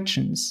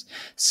restrictions.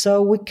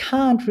 So we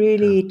can't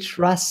really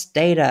trust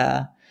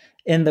data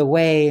in the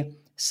way.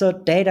 So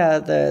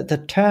data, the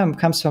term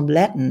comes from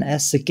Latin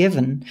as a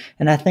given.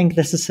 And I think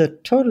this is a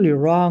totally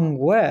wrong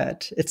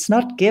word. It's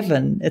not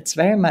given. It's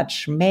very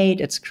much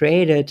made, it's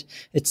created,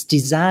 it's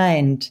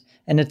designed,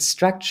 and it's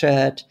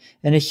structured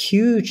in a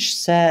huge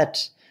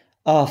set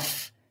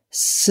of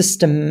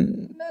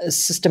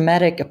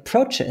systematic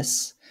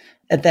approaches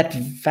that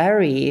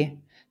vary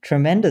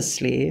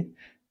tremendously.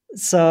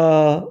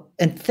 So,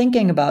 in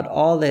thinking about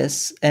all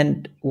this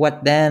and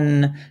what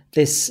then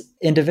these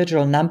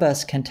individual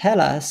numbers can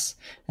tell us,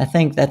 I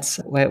think that's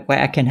where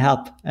I can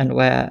help and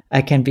where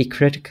I can be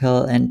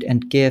critical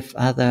and give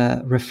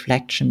other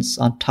reflections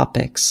on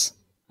topics.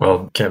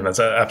 Well, Kim, that's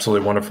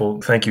absolutely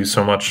wonderful. Thank you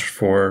so much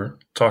for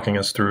talking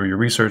us through your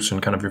research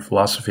and kind of your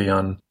philosophy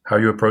on how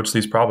you approach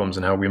these problems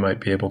and how we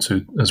might be able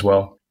to as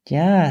well.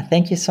 Yeah,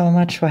 thank you so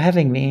much for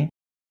having me.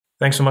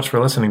 Thanks so much for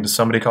listening to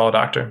Somebody Call a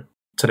Doctor.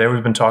 Today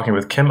we've been talking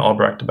with Kim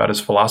Albrecht about his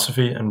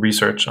philosophy and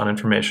research on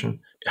information,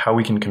 how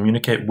we can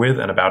communicate with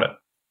and about it.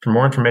 For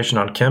more information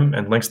on Kim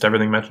and links to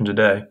everything mentioned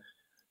today,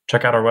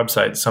 check out our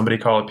website,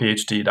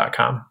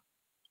 somebodycallaphd.com.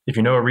 If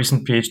you know a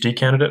recent PhD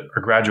candidate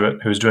or graduate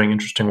who is doing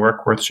interesting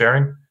work worth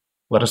sharing,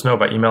 let us know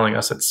by emailing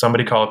us at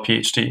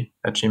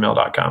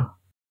somebodycallaphd@gmail.com.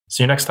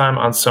 See you next time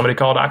on Somebody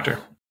Call a Doctor.